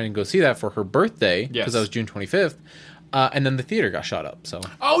went to try and go see that for her birthday because that was June 25th. And then the theater got shot up. So.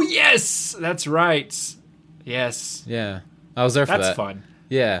 Oh, yes. That's right. Yes. Yeah. I was there for that. That's fun.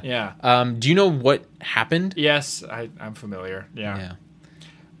 Yeah. Yeah. Do you know what happened? Yes. I'm familiar. Yeah. Yeah.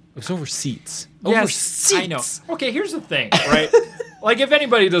 It was over seats. Yes, Over seats. I know. Okay, here's the thing, right? Like, if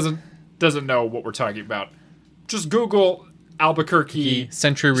anybody doesn't know what we're talking about, just Google Albuquerque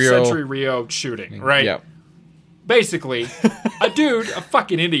Century Rio shooting, right? Yeah. Basically, a dude, a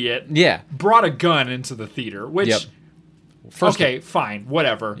fucking idiot, brought a gun into the theater, which, fine,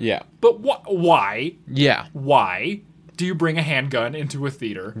 whatever. Yeah. But why? Yeah. Why do you bring a handgun into a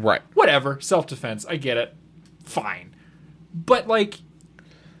theater? Right. Whatever, self-defense, I get it. Fine. But, like,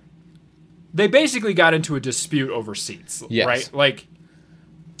 they basically got into a dispute over seats, right? Like,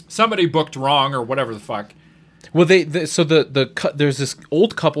 somebody booked wrong or whatever the fuck. Well, so there's this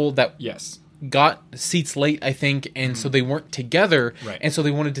old couple that got seats late, I think, and so they weren't together, and so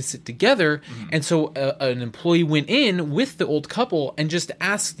they wanted to sit together, and so an employee went in with the old couple and just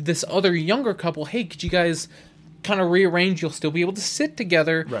asked this other younger couple, "Hey, could you guys kind of rearrange? You'll still be able to sit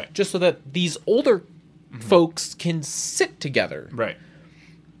together, just so that these older folks can sit together." Right.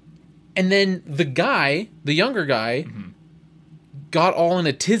 And then the younger guy, got all in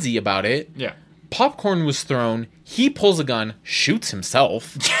a tizzy about it. Yeah. Popcorn was thrown. He pulls a gun, shoots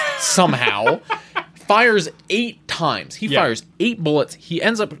himself somehow, fires 8 times. He fires 8 bullets. He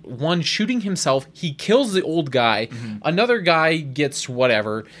ends up shooting himself. He kills the old guy. Another guy gets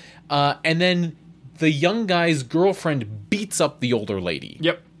whatever. And then the young guy's girlfriend beats up the older lady.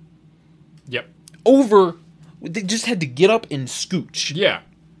 Yep. Yep. Over, they just had to get up and scooch. Yeah.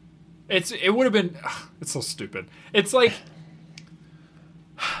 It would have been... It's so stupid. It's like...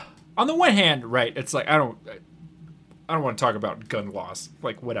 On the one hand, right, it's like, I don't want to talk about gun laws.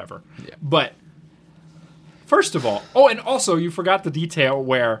 Like, whatever. Yeah. But, first of all... Oh, and also, you forgot the detail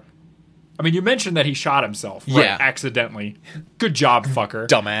where... I mean, you mentioned that he shot himself. Right, Yeah. accidentally. Good job, fucker.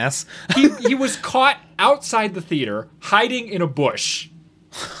 Dumbass. He was caught outside the theater, hiding in a bush.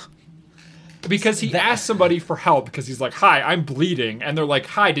 Because he asked somebody for help because he's like, "Hi, I'm bleeding," and they're like,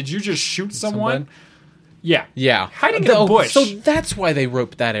 "Hi, did you just shoot someone?" Yeah, Yeah. hiding in a bush. So that's why they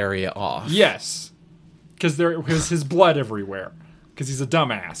roped that area off. Yes, because there was his blood everywhere. Because he's a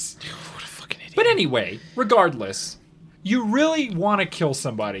dumbass. What a fucking idiot. But anyway, regardless, you really want to kill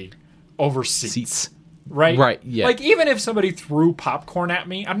somebody over seats, right? Right, yeah. Like even if somebody threw popcorn at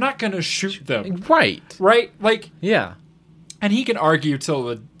me, I'm not gonna shoot them, Right. right? Like. Yeah. And he can argue till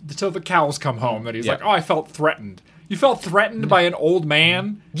the cows come home that he's Yeah. like, "Oh, I felt threatened." You felt threatened by an old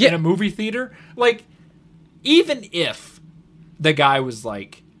man in a movie theater? Like, even if the guy was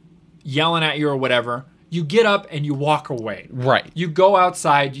like yelling at you or whatever, you get up and you walk away. Right. You go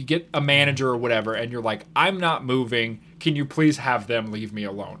outside, you get a manager or whatever, and you're like, "I'm not moving. Can you please have them leave me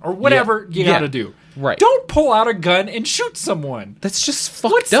alone?" Or whatever you Yeah. gotta do. Right. Don't pull out a gun and shoot someone. That's just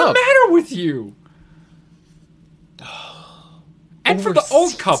fucked What's up. the matter with you? And for the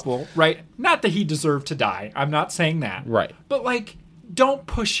old Overseas. couple, right? Not that he deserved to die. I'm not saying that. Right. But like, don't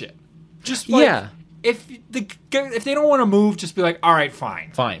push it. Just like, Yeah. if they don't want to move, just be like, "All right,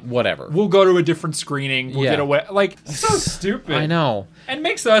 fine. Fine. Whatever. We'll go to a different screening. We'll Yeah. get away." Like, so stupid. I know. And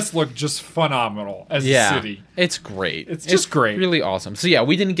makes us look just phenomenal as a city. It's great. It's just great. Really awesome. So yeah,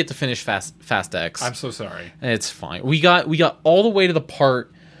 we didn't get to finish Fast X. I'm so sorry. It's fine. We got all the way to the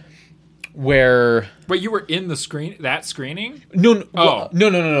part where But you were in the screening? no Oh.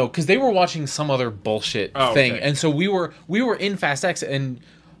 no because they were watching some other bullshit Oh, thing, okay. and so we were in Fast X, and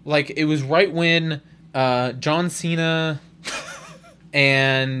like it was right when John Cena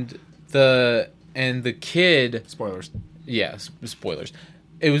and the kid. Spoilers. Yes, spoilers.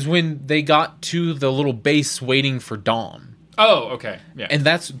 It was when they got to the little base waiting for Dom. Oh, okay. Yeah. And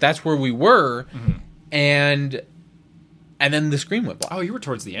that's where we were, and then the screen went black. oh, you were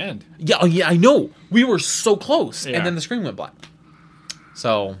towards the end. Yeah, oh, yeah, I know. We were so close, Yeah. and then the screen went black.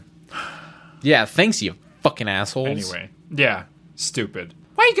 So, thanks, you fucking assholes. Anyway, yeah, stupid.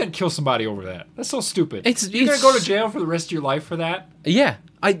 Why are you gonna kill somebody over that? That's so stupid. You're gonna it's- go to jail for the rest of your life for that? Yeah,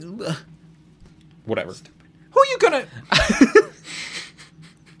 whatever. Who are you gonna?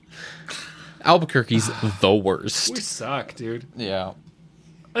 Albuquerque's the worst. We suck, dude. Yeah,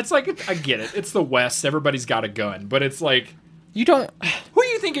 It's like I get it. It's the West. Everybody's got a gun, but it's like, you don't. who do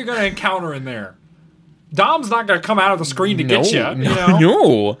you think you're gonna encounter in there? Dom's not gonna come out of the screen to get you. You know.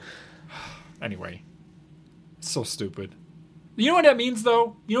 No. Anyway, it's so stupid. You know what that means,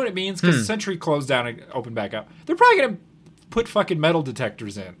 though? You know what it means? Because Century closed down and opened back up. They're probably gonna put fucking metal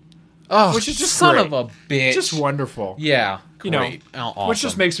detectors in. Oh, Which is just son great. of a bitch. Just wonderful. Yeah, You know, great. Awesome. which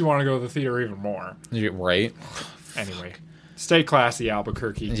just makes me want to go to the theater even more. right. Anyway, stay classy,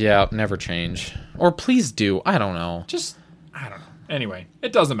 Albuquerque. Yeah, never change. Or please do. I don't know. Just, I don't know. Anyway,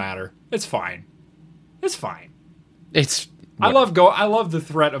 it doesn't matter. It's fine. It's fine. It's. I love the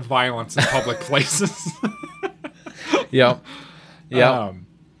threat of violence in public places. Yep. Yep.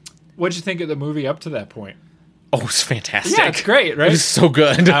 What'd you think of the movie up to that point? Oh, it's fantastic. Yeah, it's great, right? It was so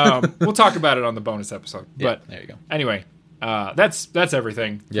good. We'll talk about it on the bonus episode. Yeah, But there you go. Anyway, that's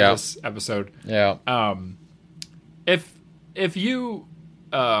everything for Yeah. this episode. Yeah. If you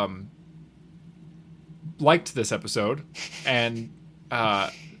liked this episode and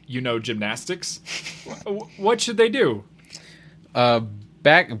gymnastics, what should they do?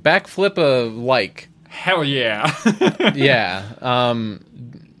 Backflip a like. Hell yeah. Yeah.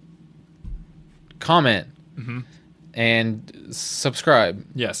 Comment. And subscribe.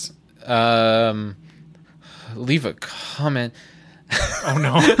 Yes. Leave a comment. Oh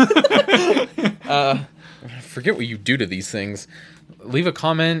no. Forget what you do to these things. Leave a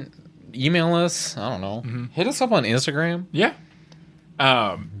comment. Email us. I don't know. Hit us up on Instagram. Yeah.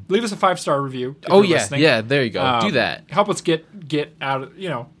 Leave us a 5-star review. if Oh you're yeah, listening. yeah. There you go. Do that. Help us get out of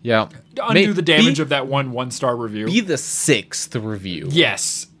Yeah. undo the damage of that 1-star review. Be the 6th review.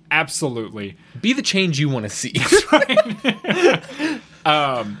 Yes, absolutely. Be the change you want to see.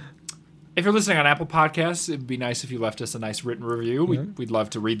 If you're listening on Apple Podcasts, it'd be nice if you left us a nice written review. We'd love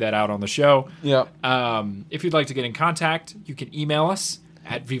to read that out on the show. Yeah. If you'd like to get in contact, you can email us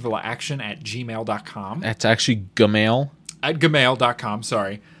at vivalaaction@gmail.com. That's actually Gmail. At gmail.com,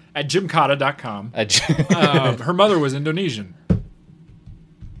 sorry. At gymkata.com. Her mother was Indonesian.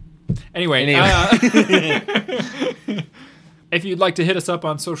 Anyway. If you'd like to hit us up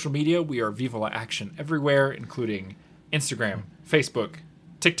on social media, we are Viva La Action everywhere, including Instagram, Facebook,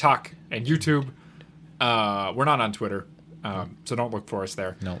 TikTok, and YouTube. We're not on Twitter, so don't look for us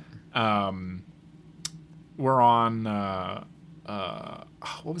there. No. We're on...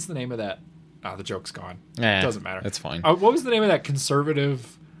 what was the name of that? The joke's gone. Doesn't matter. That's fine. What was the name of that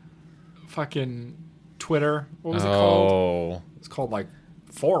conservative fucking Twitter? What was it called? It's called, like,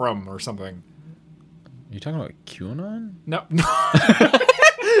 Forum or something. You talking about QAnon? No.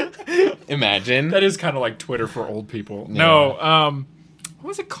 Imagine. That is kind of like Twitter for old people. Yeah. No. What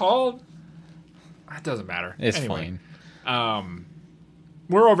was it called? It doesn't matter. It's anyway, fine.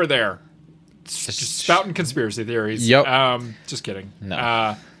 We're over there. Just spouting conspiracy theories. Yep. Just kidding.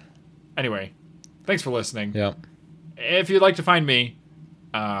 No. Anyway, thanks for listening. Yep. If you'd like to find me,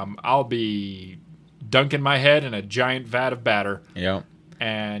 I'll be dunking my head in a giant vat of batter. Yep.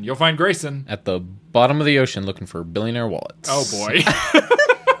 And you'll find Grayson at the bottom of the ocean looking for billionaire wallets. Oh, boy.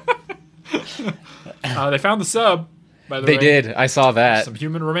 They found the sub, by the way. They did. I saw that. Some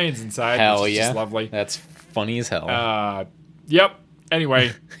human remains inside. Hell which is yeah. just lovely. That's funny as hell. Yep.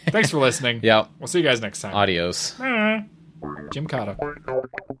 Anyway, thanks for listening. Yep. We'll see you guys next time. Adios. Gymkata.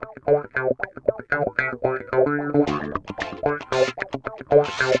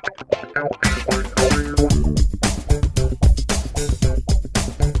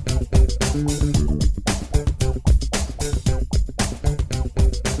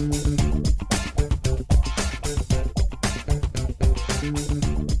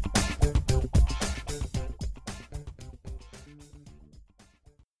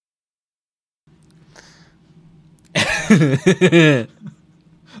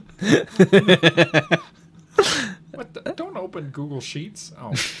 What the? Don't open Google Sheets.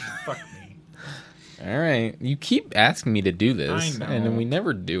 Oh, fuck me. All right. You keep asking me to do this. I know. And then we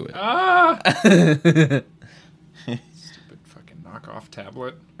never do it. Stupid fucking knockoff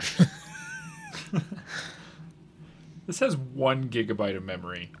tablet. This has 1 gigabyte of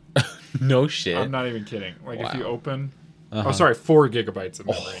memory. No shit. I'm not even kidding. Like, if you Wow. open... Uh-huh. Oh, sorry, 4 gigabytes of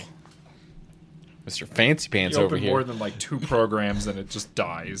memory. Mr. Fancy Pants You over open here. more than, like, 2 programs and it just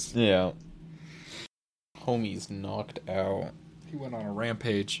dies. Yeah. Homie's knocked out. He went on a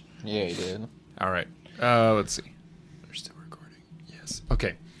rampage. Yeah, he did. All right. Let's see. They're still recording. Yes.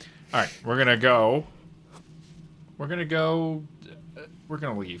 Okay. All right. We're going to go. We're going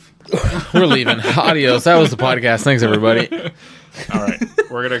to leave. We're leaving. Adios. That was the podcast. Thanks, everybody. All right.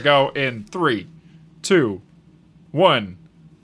 We're going to go in 3, 2, 1.